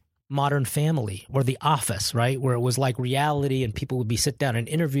 Modern Family or The Office, right? Where it was like reality and people would be sit down in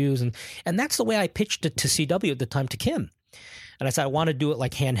interviews. And that's the way I pitched it to CW at the time, to Kim. And I said, I want to do it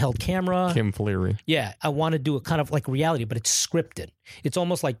like handheld camera. Kim Fleary. Yeah. I want to do it kind of like reality, but it's scripted. It's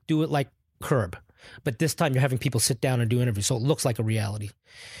almost like do it like Curb. But this time you're having people sit down and do interviews. So it looks like a reality.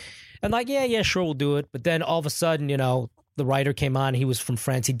 And like, yeah, sure, we'll do it. But then all of a sudden, the writer came on. He was from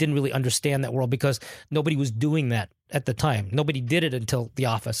France. He didn't really understand that world because nobody was doing that at the time. Nobody did it until The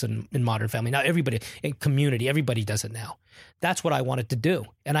Office and in Modern Family. Now everybody in Community, everybody does it now. That's what I wanted to do.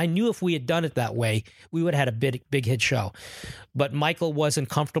 And I knew if we had done it that way, we would have had a big hit show. But Michael wasn't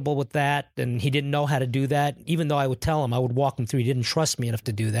comfortable with that, and he didn't know how to do that. Even though I would tell him, I would walk him through. He didn't trust me enough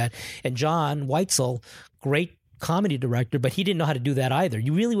to do that. And John Weitzel, great comedy director, but he didn't know how to do that either.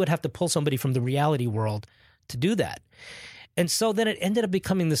 You really would have to pull somebody from the reality world to do that. And so then it ended up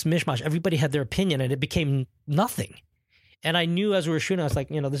becoming this mishmash. Everybody had their opinion, and it became nothing. And I knew as we were shooting, I was like,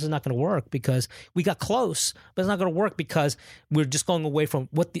 this is not going to work because we got close, but it's not going to work because we're just going away from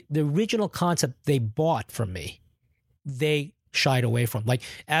what the original concept they bought from me. They shied away from. Like,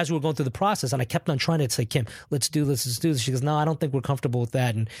 as we were going through the process, and I kept on trying to say, Kim, let's do this. She goes, no, I don't think we're comfortable with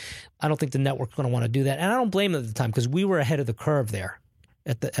that, and I don't think the network's going to want to do that. And I don't blame them at the time because we were ahead of the curve there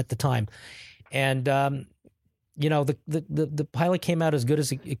at the time. And the pilot came out as good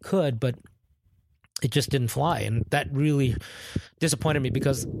as it could, but it just didn't fly. And that really disappointed me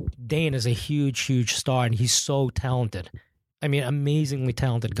because Dane is a huge star, and he's so talented. I mean, amazingly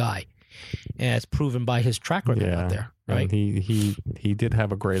talented guy. And it's proven by his track record out there, right? And he did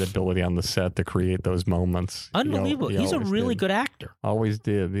have a great ability on the set to create those moments. Unbelievable. He's a really good actor. Always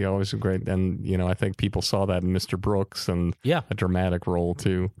did. He always was great. And, I think people saw that in Mr. Brooks and a dramatic role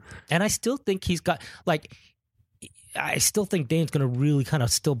too. And I still think he's got, I still think Dane's going to really kind of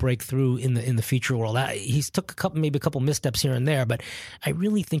still break through in the feature world. He's took maybe a couple missteps here and there, but I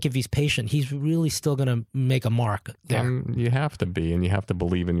really think if he's patient, he's really still going to make a mark there. You have to be, and you have to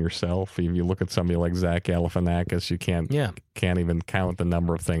believe in yourself. If you look at somebody like Zach Galifianakis, you can't even count the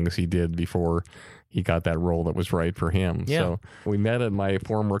number of things he did before he got that role that was right for him. Yeah. So we met at my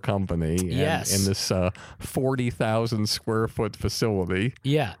former company in this 40,000 square foot facility.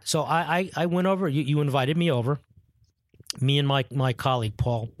 Yeah. So I went over, you invited me over. Me and my colleague,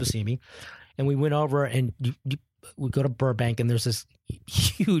 Paul Buscemi, and we went over and we go to Burbank, and there's this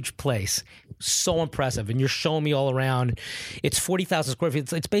huge place, so impressive, and you're showing me all around. It's 40,000 square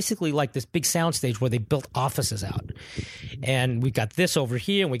feet. It's basically like this big soundstage where they built offices out, and we got this over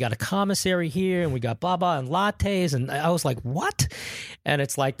here, and we got a commissary here, and we got blah blah and lattes, and I was like, what? And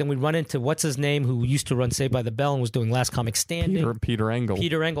it's like, then we run into what's his name, who used to run Saved by the Bell and was doing Last Comic Standing. Peter Engel.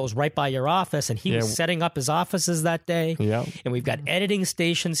 Peter Engel was right by your office, and he was setting up his offices that day. Yeah, and we've got editing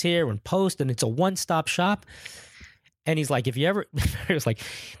stations here and post, and it's a one-stop shop. And he's like, he was like,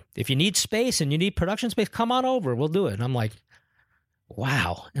 if you need space and you need production space, come on over. We'll do it. And I'm like,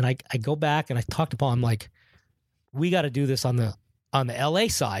 wow. And I go back and I talk to Paul. I'm like, we got to do this on the LA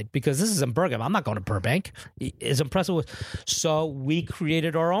side because this is in Burbank. I'm not going to Burbank. As impressive. So we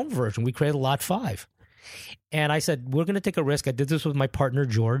created our own version. We created Lot 5. And I said, we're going to take a risk. I did this with my partner,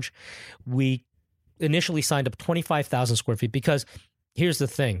 George. We initially signed up 25,000 square feet because here's the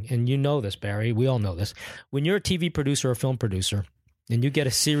thing, and you know this, Barry. We all know this. When you're a TV producer or a film producer and you get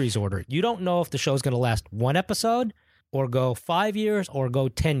a series order, you don't know if the show's going to last one episode or go 5 years or go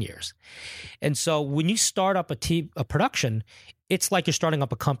 10 years. And so when you start up a production, it's like you're starting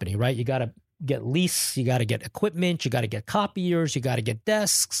up a company, right? You got to get lease, you got to get equipment, you got to get copiers, you got to get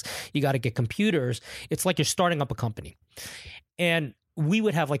desks, you got to get computers. It's like you're starting up a company. And we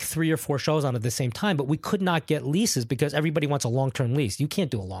would have like 3 or 4 shows on at the same time, but we could not get leases because everybody wants a long-term lease. You can't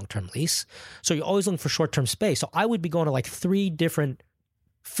do a long-term lease. So you're always looking for short-term space. So I would be going to like 3 different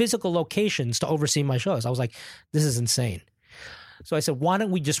physical locations to oversee my shows. I was like, this is insane. So I said, why don't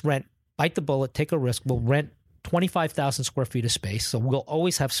we just bite the bullet, take a risk. We'll rent 25,000 square feet of space. So we'll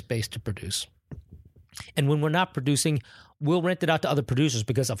always have space to produce. And when we're not producing, we'll rent it out to other producers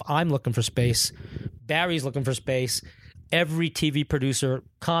because if I'm looking for space, Barry's looking for space, every TV producer,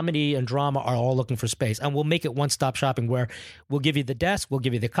 comedy and drama are all looking for space. And we'll make it one-stop shopping where we'll give you the desk, we'll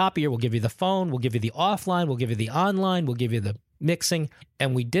give you the copier, we'll give you the phone, we'll give you the offline, we'll give you the online, we'll give you the mixing.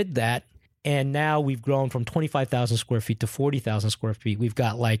 And we did that. And now we've grown from 25,000 square feet to 40,000 square feet. We've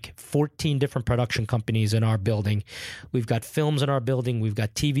got like 14 different production companies in our building. We've got films in our building. We've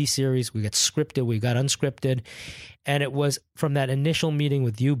got TV series. We've got scripted. We've got unscripted. And it was from that initial meeting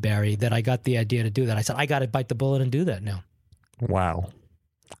with you, Barry, that I got the idea to do that. I said, I got to bite the bullet and do that now. Wow.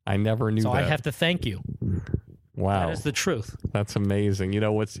 I never knew that. So I have to thank you. Wow. That is the truth. That's amazing. You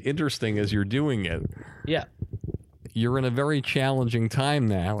know, what's interesting is you're doing it. Yeah. You're in a very challenging time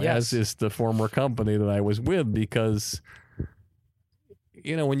now, yes. as is the former company that I was with, because,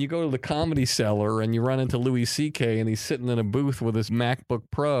 you know, when you go to the Comedy Cellar and you run into Louis C.K. and he's sitting in a booth with his MacBook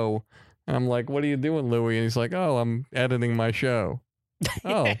Pro, and I'm like, what are you doing, Louis? And he's like, oh, I'm editing my show.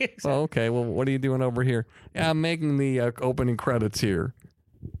 Oh, exactly. Oh, okay. Well, what are you doing over here? Yeah, I'm making the opening credits here.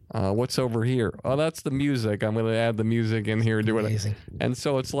 What's over here? Oh, that's the music. I'm going to add the music in here. Do it. And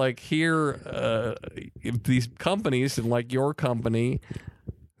so it's like here, these companies, and like your company,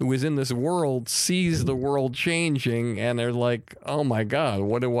 who is in this world, sees the world changing, and they're like, "Oh my God,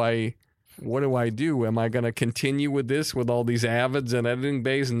 what do I do? Am I going to continue with this with all these avids and editing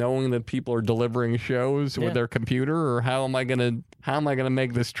bays, knowing that people are delivering shows with their computer, or how am I going to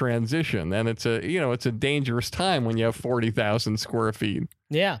make this transition?" And it's a dangerous time when you have 40,000 square feet.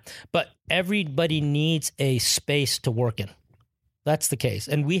 Yeah, but everybody needs a space to work in. That's the case.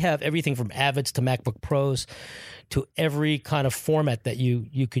 And we have everything from Avids to MacBook Pros to every kind of format that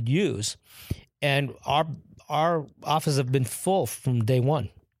you could use. And our offices have been full from day one.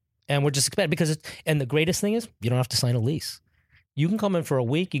 And we're just expanding and the greatest thing is you don't have to sign a lease. You can come in for a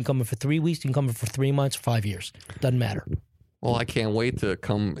week, you can come in for 3 weeks, you can come in for 3 months, 5 years. Doesn't matter. Well, I can't wait to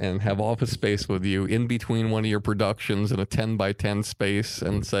come and have office space with you in between one of your productions in a 10 by 10 space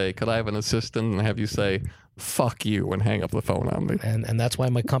and say, could I have an assistant? And have you say, fuck you, and hang up the phone on me. And that's why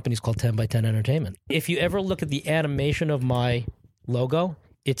my company's called 10 by 10 Entertainment. If you ever look at the animation of my logo,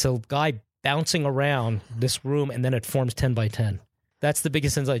 it's a guy bouncing around this room and then it forms 10 by 10. That's the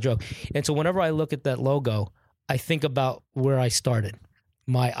biggest inside joke. And so whenever I look at that logo, I think about where I started.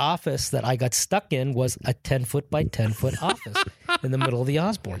 My office that I got stuck in was a 10-foot by 10-foot office in the middle of the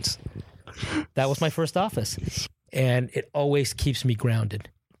Osbournes. That was my first office. And it always keeps me grounded.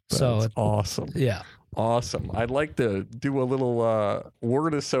 That's awesome. Yeah. Awesome. I'd like to do a little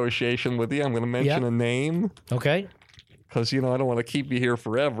word association with you. I'm going to mention a name. Okay. Because, I don't want to keep you here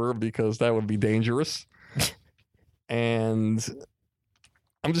forever because that would be dangerous. And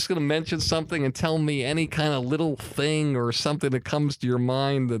I'm just going to mention something and tell me any kind of little thing or something that comes to your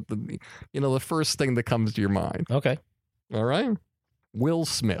mind, that the first thing that comes to your mind. Okay. All right. Will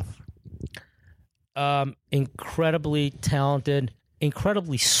Smith. Incredibly talented,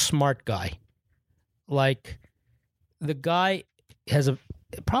 incredibly smart guy. Like, the guy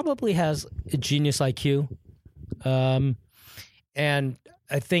probably has a genius IQ. And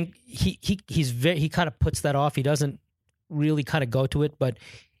I think he kind of puts that off. He doesn't really kind of go to it, but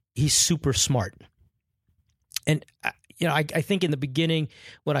he's super smart. And I think in the beginning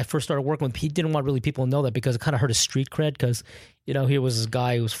when I first started working with him, he didn't want really people to know that because it kind of hurt his street cred. Because here was this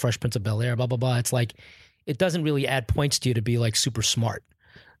guy who was Fresh Prince of Bel-Air, blah blah blah. It's like it doesn't really add points to you to be like super smart.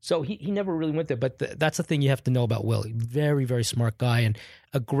 So he never really went there. But that's the thing you have to know about Willie. Very very smart guy and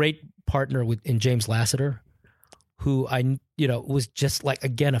a great partner in James Lasseter, who was just like,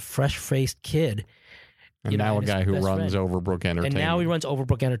 again, a fresh-faced kid. And now a guy who runs Overbrook Entertainment. And now he runs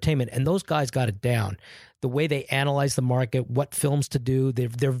Overbrook Entertainment. And those guys got it down. The way they analyze the market, what films to do,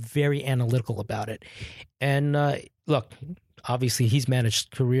 they're very analytical about it. And look, obviously he's managed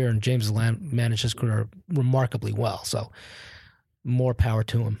his career and James managed his career remarkably well. So more power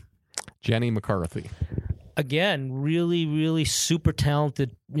to him. Jenny McCarthy. Again, really, really super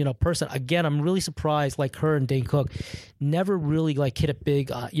talented, person. Again, I'm really surprised, like her and Dane Cook, never really like hit it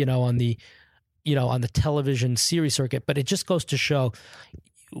big, on the television series circuit. But it just goes to show,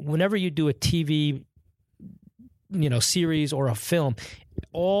 whenever you do a TV, series or a film,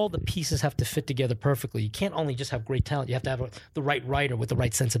 all the pieces have to fit together perfectly. You can't only just have great talent. You have to have the right writer with the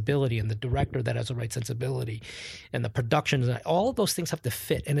right sensibility and the director that has the right sensibility and the production. All of those things have to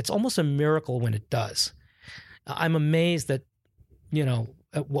fit. And it's almost a miracle when it does. I'm amazed at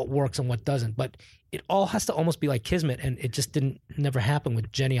what works and what doesn't, but it all has to almost be like kismet, and it just never happen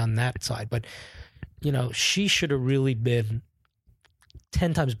with Jenny on that side. But she should have really been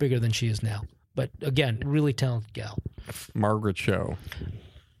 10 times bigger than she is now. But again, really talented gal. Margaret Cho.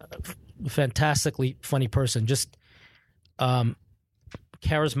 Fantastically funny person, just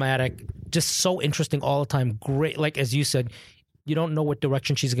charismatic, just so interesting all the time. Great, like as you said, you don't know what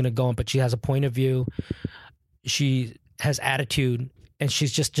direction she's going to go in, but she has a point of view. She has attitude, and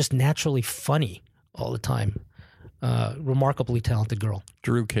she's just naturally funny all the time. Remarkably talented girl.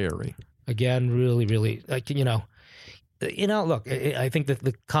 Drew Carey. Again, really, really, like, look, I think that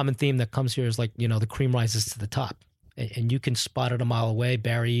the common theme that comes here is like, the cream rises to the top. And you can spot it a mile away.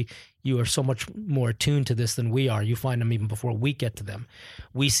 Barry, you are so much more attuned to this than we are. You find them even before we get to them.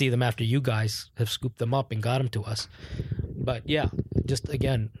 We see them after you guys have scooped them up and got them to us. But yeah, just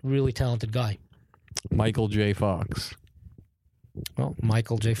again, really talented guy. Michael J. Fox. Well,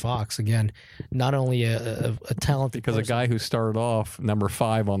 Michael J. Fox, again, not only a talented because person, a guy who started off number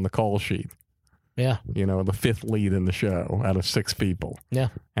 5 on the call sheet. Yeah. The 5th lead in the show out of 6 people. Yeah.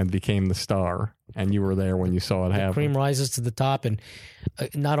 And became the star. And you were there when you saw it happen. Cream rises to the top, and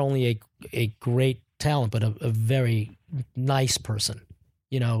not only a great talent, but a very nice person.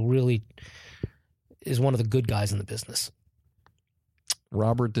 Really is one of the good guys in the business.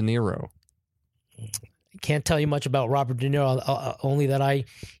 Robert De Niro. Can't tell you much about Robert De Niro, only that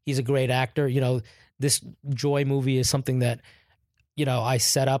he's a great actor. This Joy movie is something that, I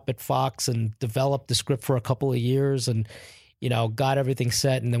set up at Fox and developed the script for a couple of years and, got everything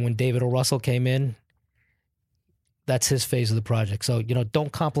set. And then when David O. Russell came in, that's his phase of the project. So,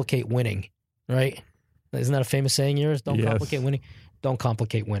 don't complicate winning, right? Isn't that a famous saying of yours? Don't complicate winning. Don't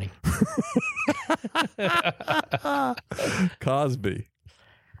complicate winning. Cosby.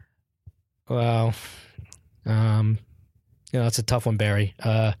 Well, it's a tough one, Barry.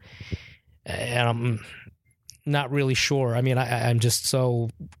 And I'm not really sure. I mean, I'm just so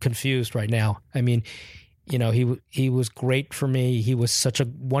confused right now. I mean, he was great for me. He was such a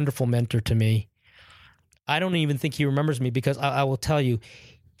wonderful mentor to me. I don't even think he remembers me because I will tell you,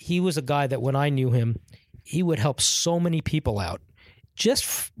 he was a guy that when I knew him, he would help so many people out just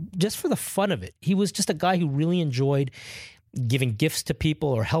for the fun of it. He was just a guy who really enjoyed giving gifts to people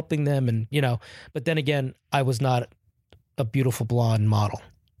or helping them. And, but then again, I was not a beautiful blonde model.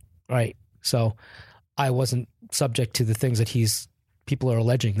 Right. So I wasn't subject to the things that people are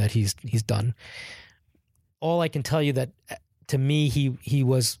alleging that he's done. All I can tell you that to me, he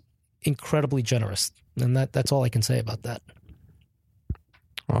was incredibly generous, and that's all I can say about that.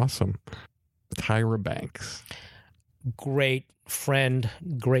 Awesome. Tyra Banks. Great friend,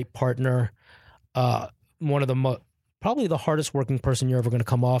 great partner. One of the probably the hardest working person you're ever going to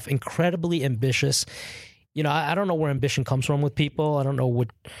come off. Incredibly ambitious. I don't know where ambition comes from with people. I don't know what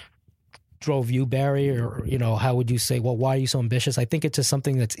drove you, Barry, or, how would you say, well, why are you so ambitious? I think it's just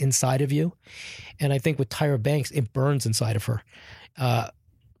something that's inside of you. And I think with Tyra Banks, it burns inside of her.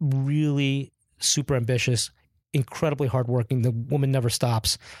 Really super ambitious, incredibly hardworking. The woman never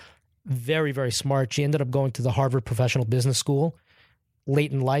stops. Very, very smart. She ended up going to the Harvard Professional Business School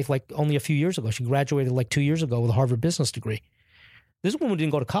late in life, like only a few years ago. She graduated like 2 years ago with a Harvard business degree. This woman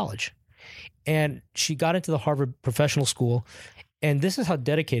didn't go to college. And she got into the Harvard Professional School. And this is how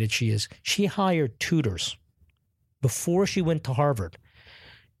dedicated she is. She hired tutors before she went to Harvard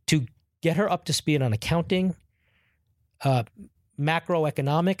to get her up to speed on accounting,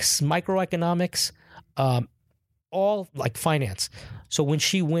 macroeconomics, microeconomics, all like finance. So when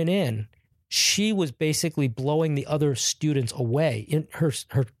she went in, she was basically blowing the other students away. Her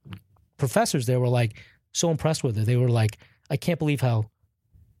professors, they were like so impressed with her. They were like, I can't believe how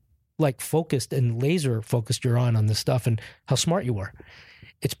like focused and laser focused you're on this stuff and how smart you were.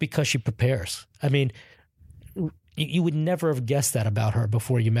 It's because she prepares. I mean, you would never have guessed that about her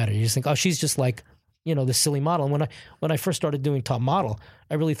before you met her. You just think, oh, she's just like, you know, the silly model. And when I first started doing Top Model,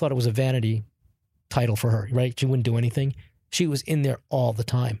 I really thought it was a vanity title for her, right? She wouldn't do anything. She was in there all the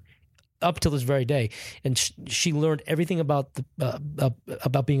time, up till this very day, and she learned everything about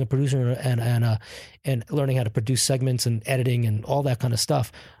about being a producer and learning how to produce segments and editing and all that kind of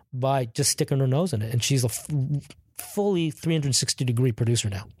stuff by just sticking her nose in it. And she's a fully 360-degree producer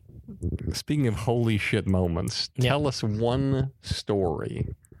now. Speaking of holy shit moments, tell us one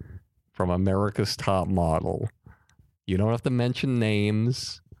story from America's Top Model. You don't have to mention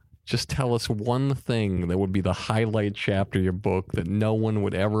names. Just tell us one thing that would be the highlight chapter of your book that no one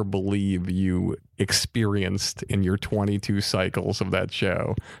would ever believe you experienced in your 22 cycles of that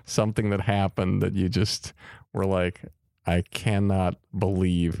show. Something that happened that you just were like, I cannot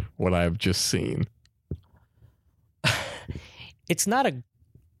believe what I've just seen. It's not a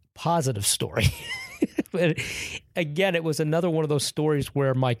positive story. But again, it was another one of those stories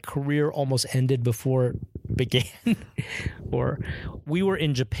where my career almost ended before it began. Or we were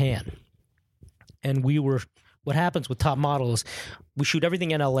in Japan, and what happens with Top Model is we shoot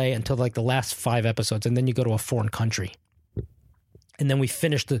everything in LA until like the last 5 episodes, and then you go to a foreign country. And then we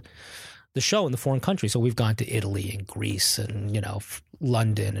finish the show in the foreign country. So we've gone to Italy and Greece and, you know,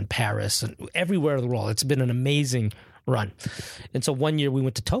 London and Paris and everywhere in the world. It's been an amazing run. And so one year we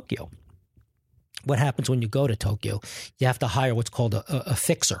went to Tokyo. What happens when you go to Tokyo? You have to hire what's called a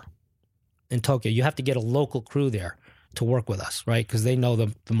fixer in Tokyo. You have to get a local crew there to work with us, right? Because they know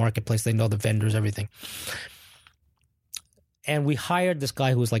the marketplace, they know the vendors, everything. And we hired this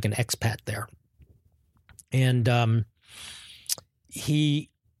guy who was like an expat there. And he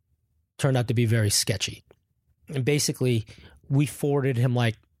turned out to be very sketchy. And basically, we forwarded him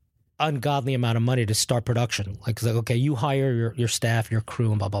like ungodly amount of money to start production. Like, it's like, okay, you hire your staff, your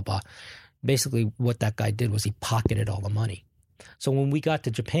crew, and blah, blah, blah. Basically, what that guy did was he pocketed all the money. So when we got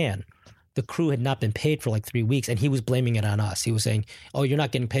to Japan, the crew had not been paid for like 3 weeks, and he was blaming it on us. He was saying, oh, you're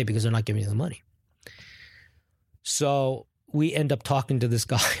not getting paid because they're not giving you the money. So we end up talking to this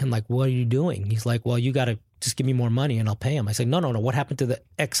guy and like, what are you doing? He's like, well, you got to just give me more money and I'll pay him. I said, no. What happened to the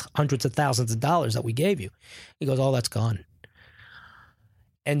X hundreds of thousands of dollars that we gave you? He goes, oh, that's gone.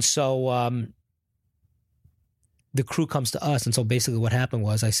 And so the crew comes to us. And so basically what happened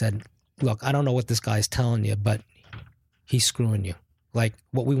was I said, look, I don't know what this guy's telling you, but he's screwing you. Like,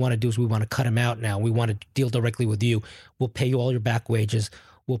 what we want to do is we want to cut him out now. We want to deal directly with you. We'll pay you all your back wages.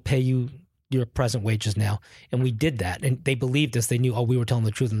 We'll pay you your present wages now. And we did that. And they believed us. They knew, oh, we were telling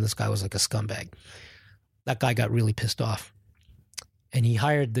the truth, and this guy was like a scumbag. That guy got really pissed off. And he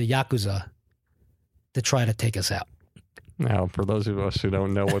hired the Yakuza to try to take us out. Now, for those of us who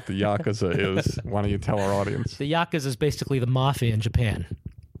don't know what the Yakuza is, why don't you tell our audience? The Yakuza is basically the mafia in Japan.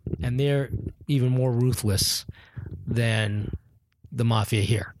 And they're even more ruthless than the mafia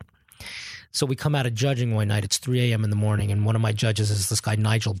here. So we come out of judging one night. It's 3 a.m. in the morning, and one of my judges is this guy,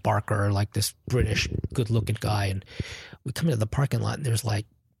 Nigel Barker, like this British good-looking guy. And we come into the parking lot, and there's like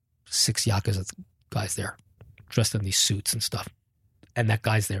 6 Yakuza guys there, dressed in these suits and stuff. And that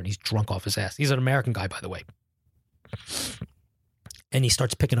guy's there, and he's drunk off his ass. He's an American guy, by the way. And he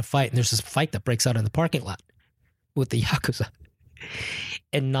starts picking a fight, and there's this fight that breaks out in the parking lot with the Yakuza.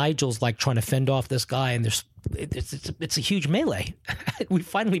 And Nigel's like trying to fend off this guy, and it's a huge melee. We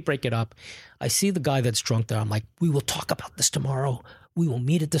finally break it up. I see the guy that's drunk there. I'm like, we will talk about this tomorrow. We will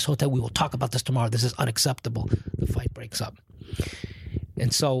meet at this hotel. We will talk about this tomorrow. This is unacceptable. The fight breaks up.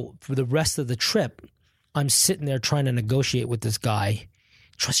 And so for the rest of the trip, I'm sitting there trying to negotiate with this guy,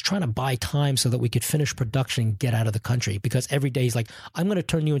 just trying to buy time so that we could finish production and get out of the country. Because every day he's like, I'm going to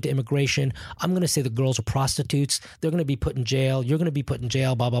turn you into immigration. I'm going to say the girls are prostitutes. They're going to be put in jail. You're going to be put in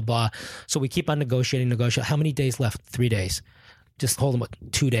jail, blah, blah, blah. So we keep on negotiating. How many days left? 3 days. Just hold them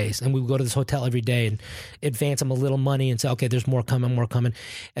 2 days. And we would go to this hotel every day and advance them a little money and say, okay, there's more coming.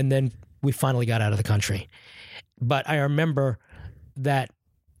 And then we finally got out of the country. But I remember that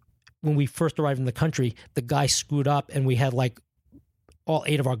when we first arrived in the country, the guy screwed up, and we had like all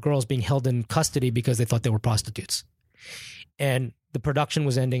 8 of our girls being held in custody because they thought they were prostitutes. And the production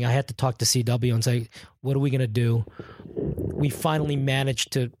was ending. I had to talk to CW and say, what are we going to do? We finally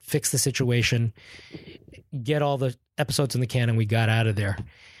managed to fix the situation. get all the episodes in the can, and we got out of there.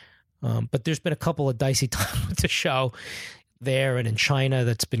 But there's been a couple of dicey times with the show there and in China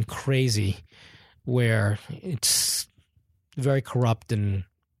that's been crazy, where it's very corrupt and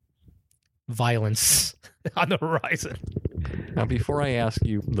violence on the horizon. Now, before I ask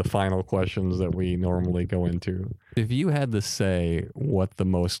you the final questions that we normally go into, if you had to say what the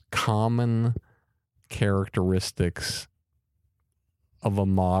most common characteristics of a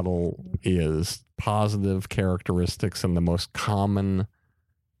model is, positive characteristics, and the most common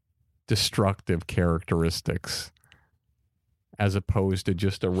destructive characteristics, as opposed to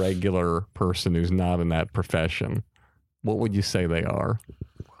just a regular person who's not in that profession, what would you say they are?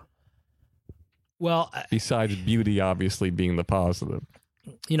 Well, besides beauty, obviously being the positive,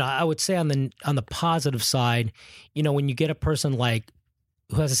 I would say on the positive side, when you get a person like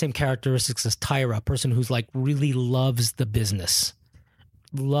who has the same characteristics as Tyra, a person who's like really loves the business,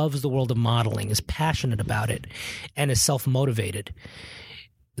 loves the world of modeling, is passionate about it, and is self-motivated.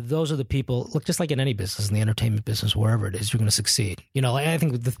 Those are the people, look, just like in any business, in the entertainment business, wherever it is, you're going to succeed. I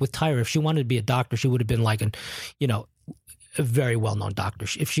think with Tyra, if she wanted to be a doctor, she would have been like a very well-known doctor.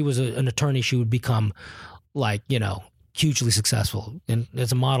 If she was an attorney, she would become like, hugely successful. And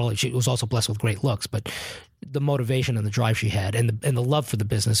as a model, she was also blessed with great looks, but the motivation and the drive she had and the love for the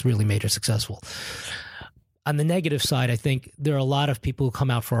business really made her successful. On the negative side, I think there are a lot of people who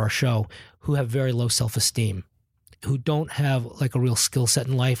come out for our show who have very low self-esteem, who don't have like a real skill set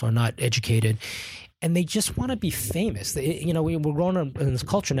in life, are not educated, and they just want to be famous. We're growing up in this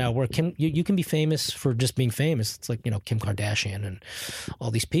culture now where you can be famous for just being famous. It's like, Kim Kardashian and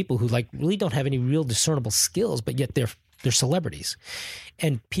all these people who like really don't have any real discernible skills, but yet they're celebrities.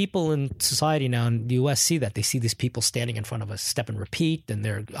 And people in society now in the U.S. see that. They see these people standing in front of a Step and Repeat, and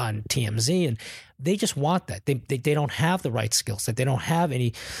they're on TMZ, and they just want that. They don't have the right skill set. They don't have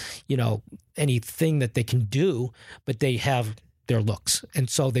any, anything that they can do, but they have their looks. And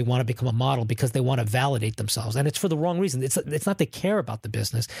so they want to become a model because they want to validate themselves. And it's for the wrong reason. It's not they care about the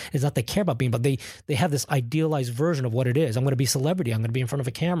business. It's not they care about being, but they have this idealized version of what it is. I'm going to be a celebrity. I'm going to be in front of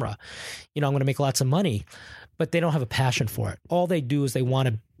a camera. I'm going to make lots of money. But they don't have a passion for it. All they do is they want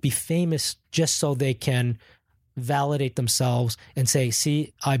to be famous just so they can validate themselves and say,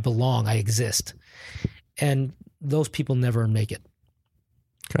 see, I belong, I exist. And those people never make it.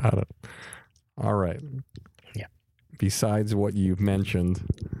 Got it. All right. Yeah. Besides what you've mentioned,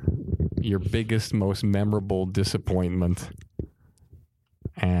 your biggest, most memorable disappointment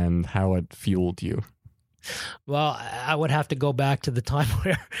and how it fueled you. Well, I would have to go back to the time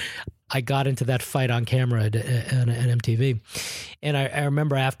where I got into that fight on camera at MTV. And I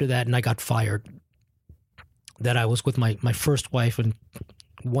remember after that, and I got fired, that I was with my first wife and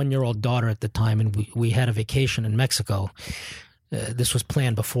 1-year-old daughter at the time, and we had a vacation in Mexico. This was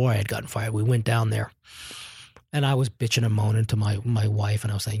planned before I had gotten fired. We went down there, and I was bitching and moaning to my wife,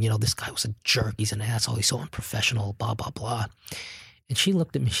 and I was saying, this guy was a jerk. He's an asshole. He's so unprofessional, blah, blah, blah. And she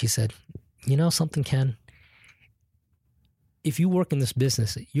looked at me. She said, something, Ken? If you work in this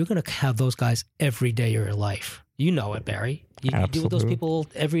business, you're going to have those guys every day of your life. You know it, Barry. You deal with those people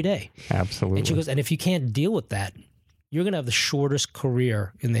every day. Absolutely. And she goes, and if you can't deal with that, you're going to have the shortest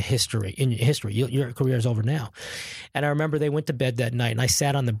career in history. Your career is over now. And I remember they went to bed that night, and I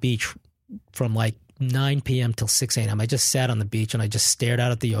sat on the beach from like 9 p.m. till 6 a.m. I just sat on the beach, and I just stared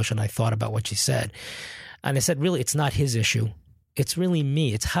out at the ocean. I thought about what she said. And I said, really, it's not his issue. It's really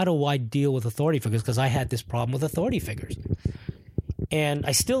me. It's how do I deal with authority figures? Because I had this problem with authority figures. And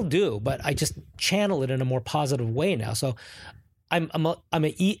I still do, but I just channel it in a more positive way now. So I'm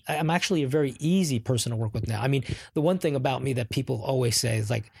actually a very easy person to work with now. I mean, the one thing about me that people always say is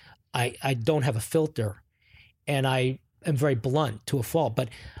like, I don't have a filter, and I am very blunt to a fault, but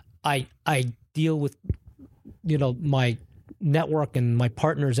I deal with, my network and my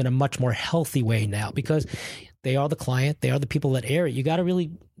partners in a much more healthy way now, because they are the client. They are the people that air it. You got to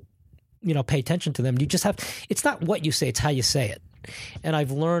really, pay attention to them. You just have, it's not what you say, it's how you say it. And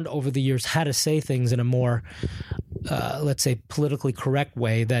I've learned over the years how to say things in a more, let's say, politically correct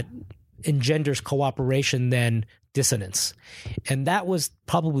way that engenders cooperation than dissonance. And that was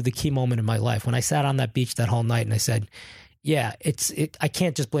probably the key moment in my life when I sat on that beach that whole night and I said, yeah, I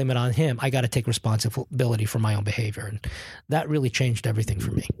can't just blame it on him. I got to take responsibility for my own behavior. And that really changed everything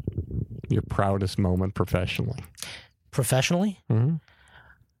for me. Your proudest moment professionally? Professionally? Mm-hmm.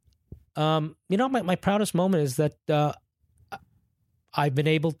 My proudest moment is that I've been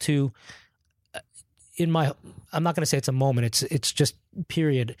able to, I'm not going to say it's a moment, it's just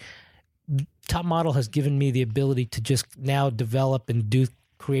period. Top Model has given me the ability to just now develop and do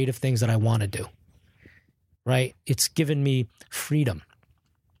creative things that I want to do. Right? It's given me freedom.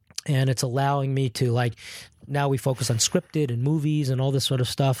 And it's allowing me to, like, now we focus on scripted and movies and all this sort of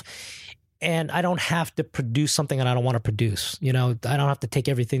stuff. And I don't have to produce something that I don't want to produce. You know, I don't have to take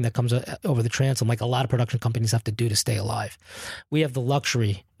everything that comes over the transom like a lot of production companies have to do to stay alive. We have the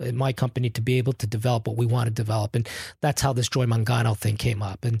luxury in my company to be able to develop what we want to develop. And that's how this Joy Mangano thing came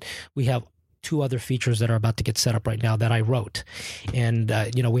up. And we have 2 other features that are about to get set up right now that I wrote. And,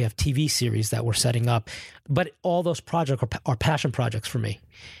 you know, we have TV series that we're setting up. But all those projects are passion projects for me.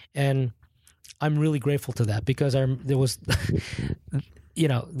 And I'm really grateful to that because there was... You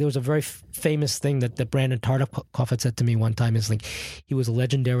know, there was a very famous thing that Brandon Tartikoff had said to me one time. Is like, he was a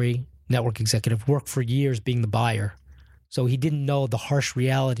legendary network executive, worked for years being the buyer. So he didn't know the harsh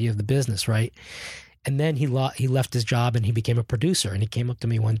reality of the business, right? And then he left his job and he became a producer. And he came up to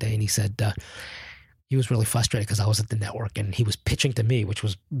me one day and he said he was really frustrated because I was at the network and he was pitching to me, which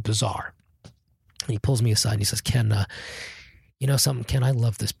was bizarre. And he pulls me aside and he says, Ken, you know something, Ken, I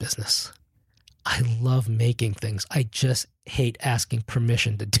love this business. I love making things. I just hate asking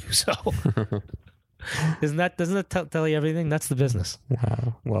permission to do so. Doesn't that tell you everything? That's the business.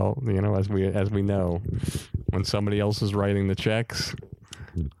 Wow. Well, you know, as we know, when somebody else is writing the checks,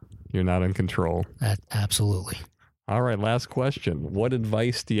 you're not in control. Absolutely. All right, last question. What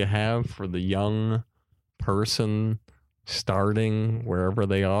advice do you have for the young person starting wherever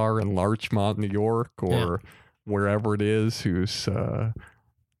they are in Larchmont, New York, or wherever it is, who's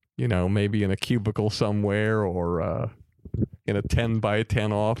you know, maybe in a cubicle somewhere or in a 10 by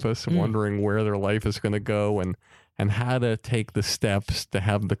 10 office, wondering where their life is going to go and how to take the steps to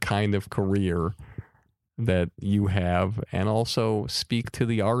have the kind of career that you have, and also speak to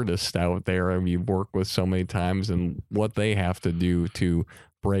the artists out there you've worked with so many times and what they have to do to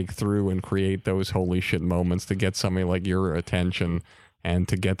break through and create those holy shit moments to get somebody like your attention and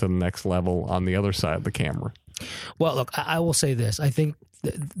to get to the next level on the other side of the camera. Well, look, I will say this. I think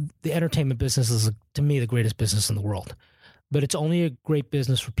the entertainment business is, to me, the greatest business in the world. But it's only a great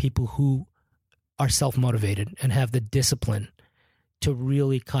business for people who are self-motivated and have the discipline to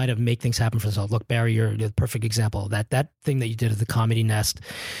really kind of make things happen for themselves. Look, Barry, you're the perfect example of that. That thing that you did at the Comedy Nest,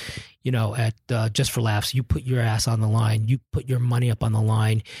 you know, at Just for Laughs, you put your ass on the line. You put your money up on the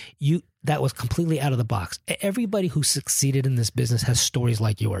line. That was completely out of the box. Everybody who succeeded in this business has stories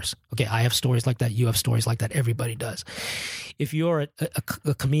like yours. Okay, I have stories like that. You have stories like that. Everybody does. If you're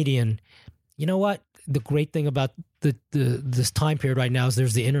a comedian, you know what? The great thing about this time period right now is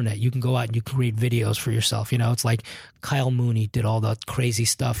there's the internet. You can go out and you can create videos for yourself. You know, it's like Kyle Mooney did all the crazy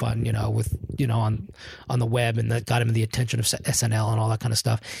stuff on, you know, with, you know, on the web, and that got him the attention of SNL and all that kind of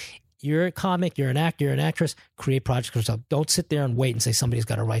stuff. You're a comic, you're an actor, you're an actress, create projects for yourself. Don't sit there and wait and say somebody's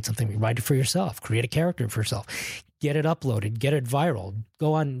got to write something. Write it for yourself. Create a character for yourself. Get it uploaded. Get it viral.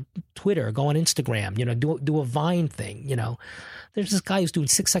 Go on Twitter. Go on Instagram. You know, do a Vine thing. You know, there's this guy who's doing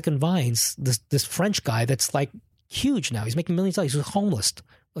 6-second Vines, this French guy that's like huge now. He's making millions of dollars. He was homeless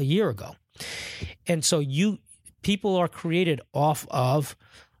a year ago. And so people are created off of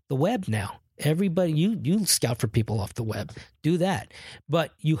the web now. Everybody, you scout for people off the web. Do that.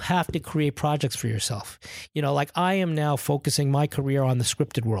 But you have to create projects for yourself. You know, like I am now focusing my career on the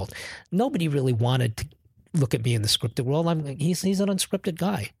scripted world. Nobody really wanted to look at me in the scripted world. He's an unscripted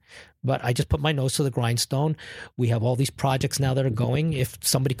guy. But I just put my nose to the grindstone. We have all these projects now that are going. If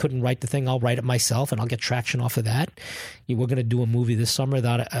somebody couldn't write the thing, I'll write it myself, and I'll get traction off of that. We're going to do a movie this summer, an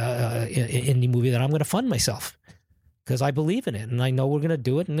indie movie that I'm going to fund myself, because I believe in it, and I know we're going to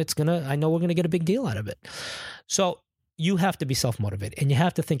do it, and I know we're going to get a big deal out of it. So you have to be self-motivated, and you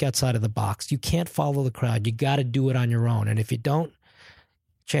have to think outside of the box. You can't follow the crowd. You got to do it on your own. And if you don't,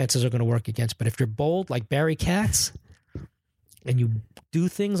 chances are going to work against. But if you're bold like Barry Katz and you do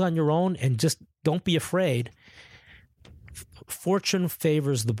things on your own and just don't be afraid, fortune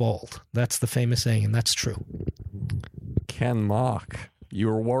favors the bold. That's the famous saying, and that's true. Ken Mok, you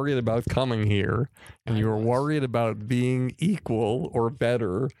were worried about coming here, and you were worried about being equal or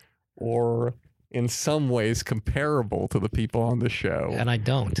better or in some ways comparable to the people on the show. And I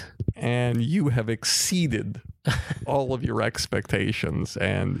don't. And you have exceeded all of your expectations,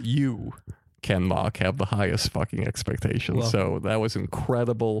 and you, Ken Mok, have the highest fucking expectations. Well, so that was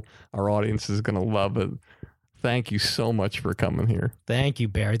incredible. Our audience is going to love it. Thank you so much for coming here. Thank you,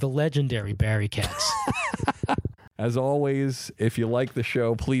 Barry, the legendary Barry Katz. As always, if you like the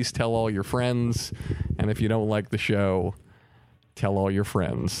show, please tell all your friends. And if you don't like the show, tell all your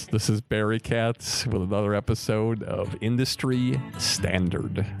friends. This is Barry Katz with another episode of Industry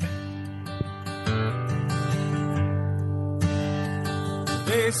Standard.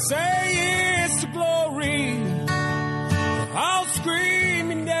 They say it's the glory. I'll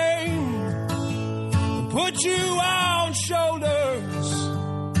scream your name, put you on shoulders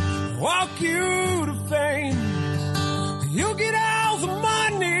walk you to fame. You get all the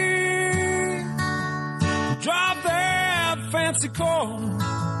money, drive that fancy car.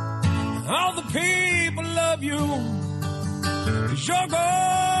 All the people love you, 'cause you're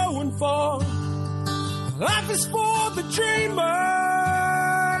going far. Life is for the dreamers,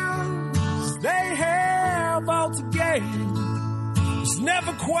 they have all to gain. It's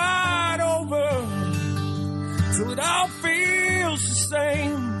never quite over till it all feels the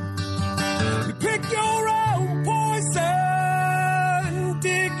same. You pick your own poison,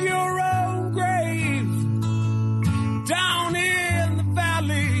 dig your own grave down in the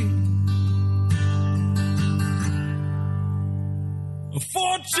valley. A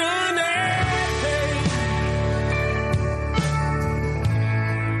fortunate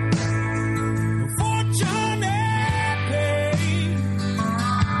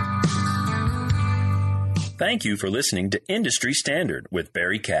Thank you for listening to Industry Standard with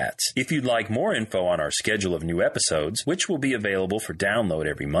Barry Katz. If you'd like more info on our schedule of new episodes, which will be available for download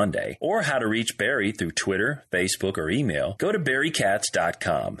every Monday, or how to reach Barry through Twitter, Facebook, or email, go to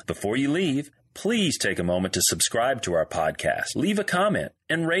barrykatz.com. Before you leave, please take a moment to subscribe to our podcast, leave a comment,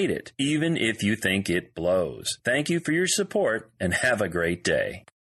 and rate it, even if you think it blows. Thank you for your support, and have a great day.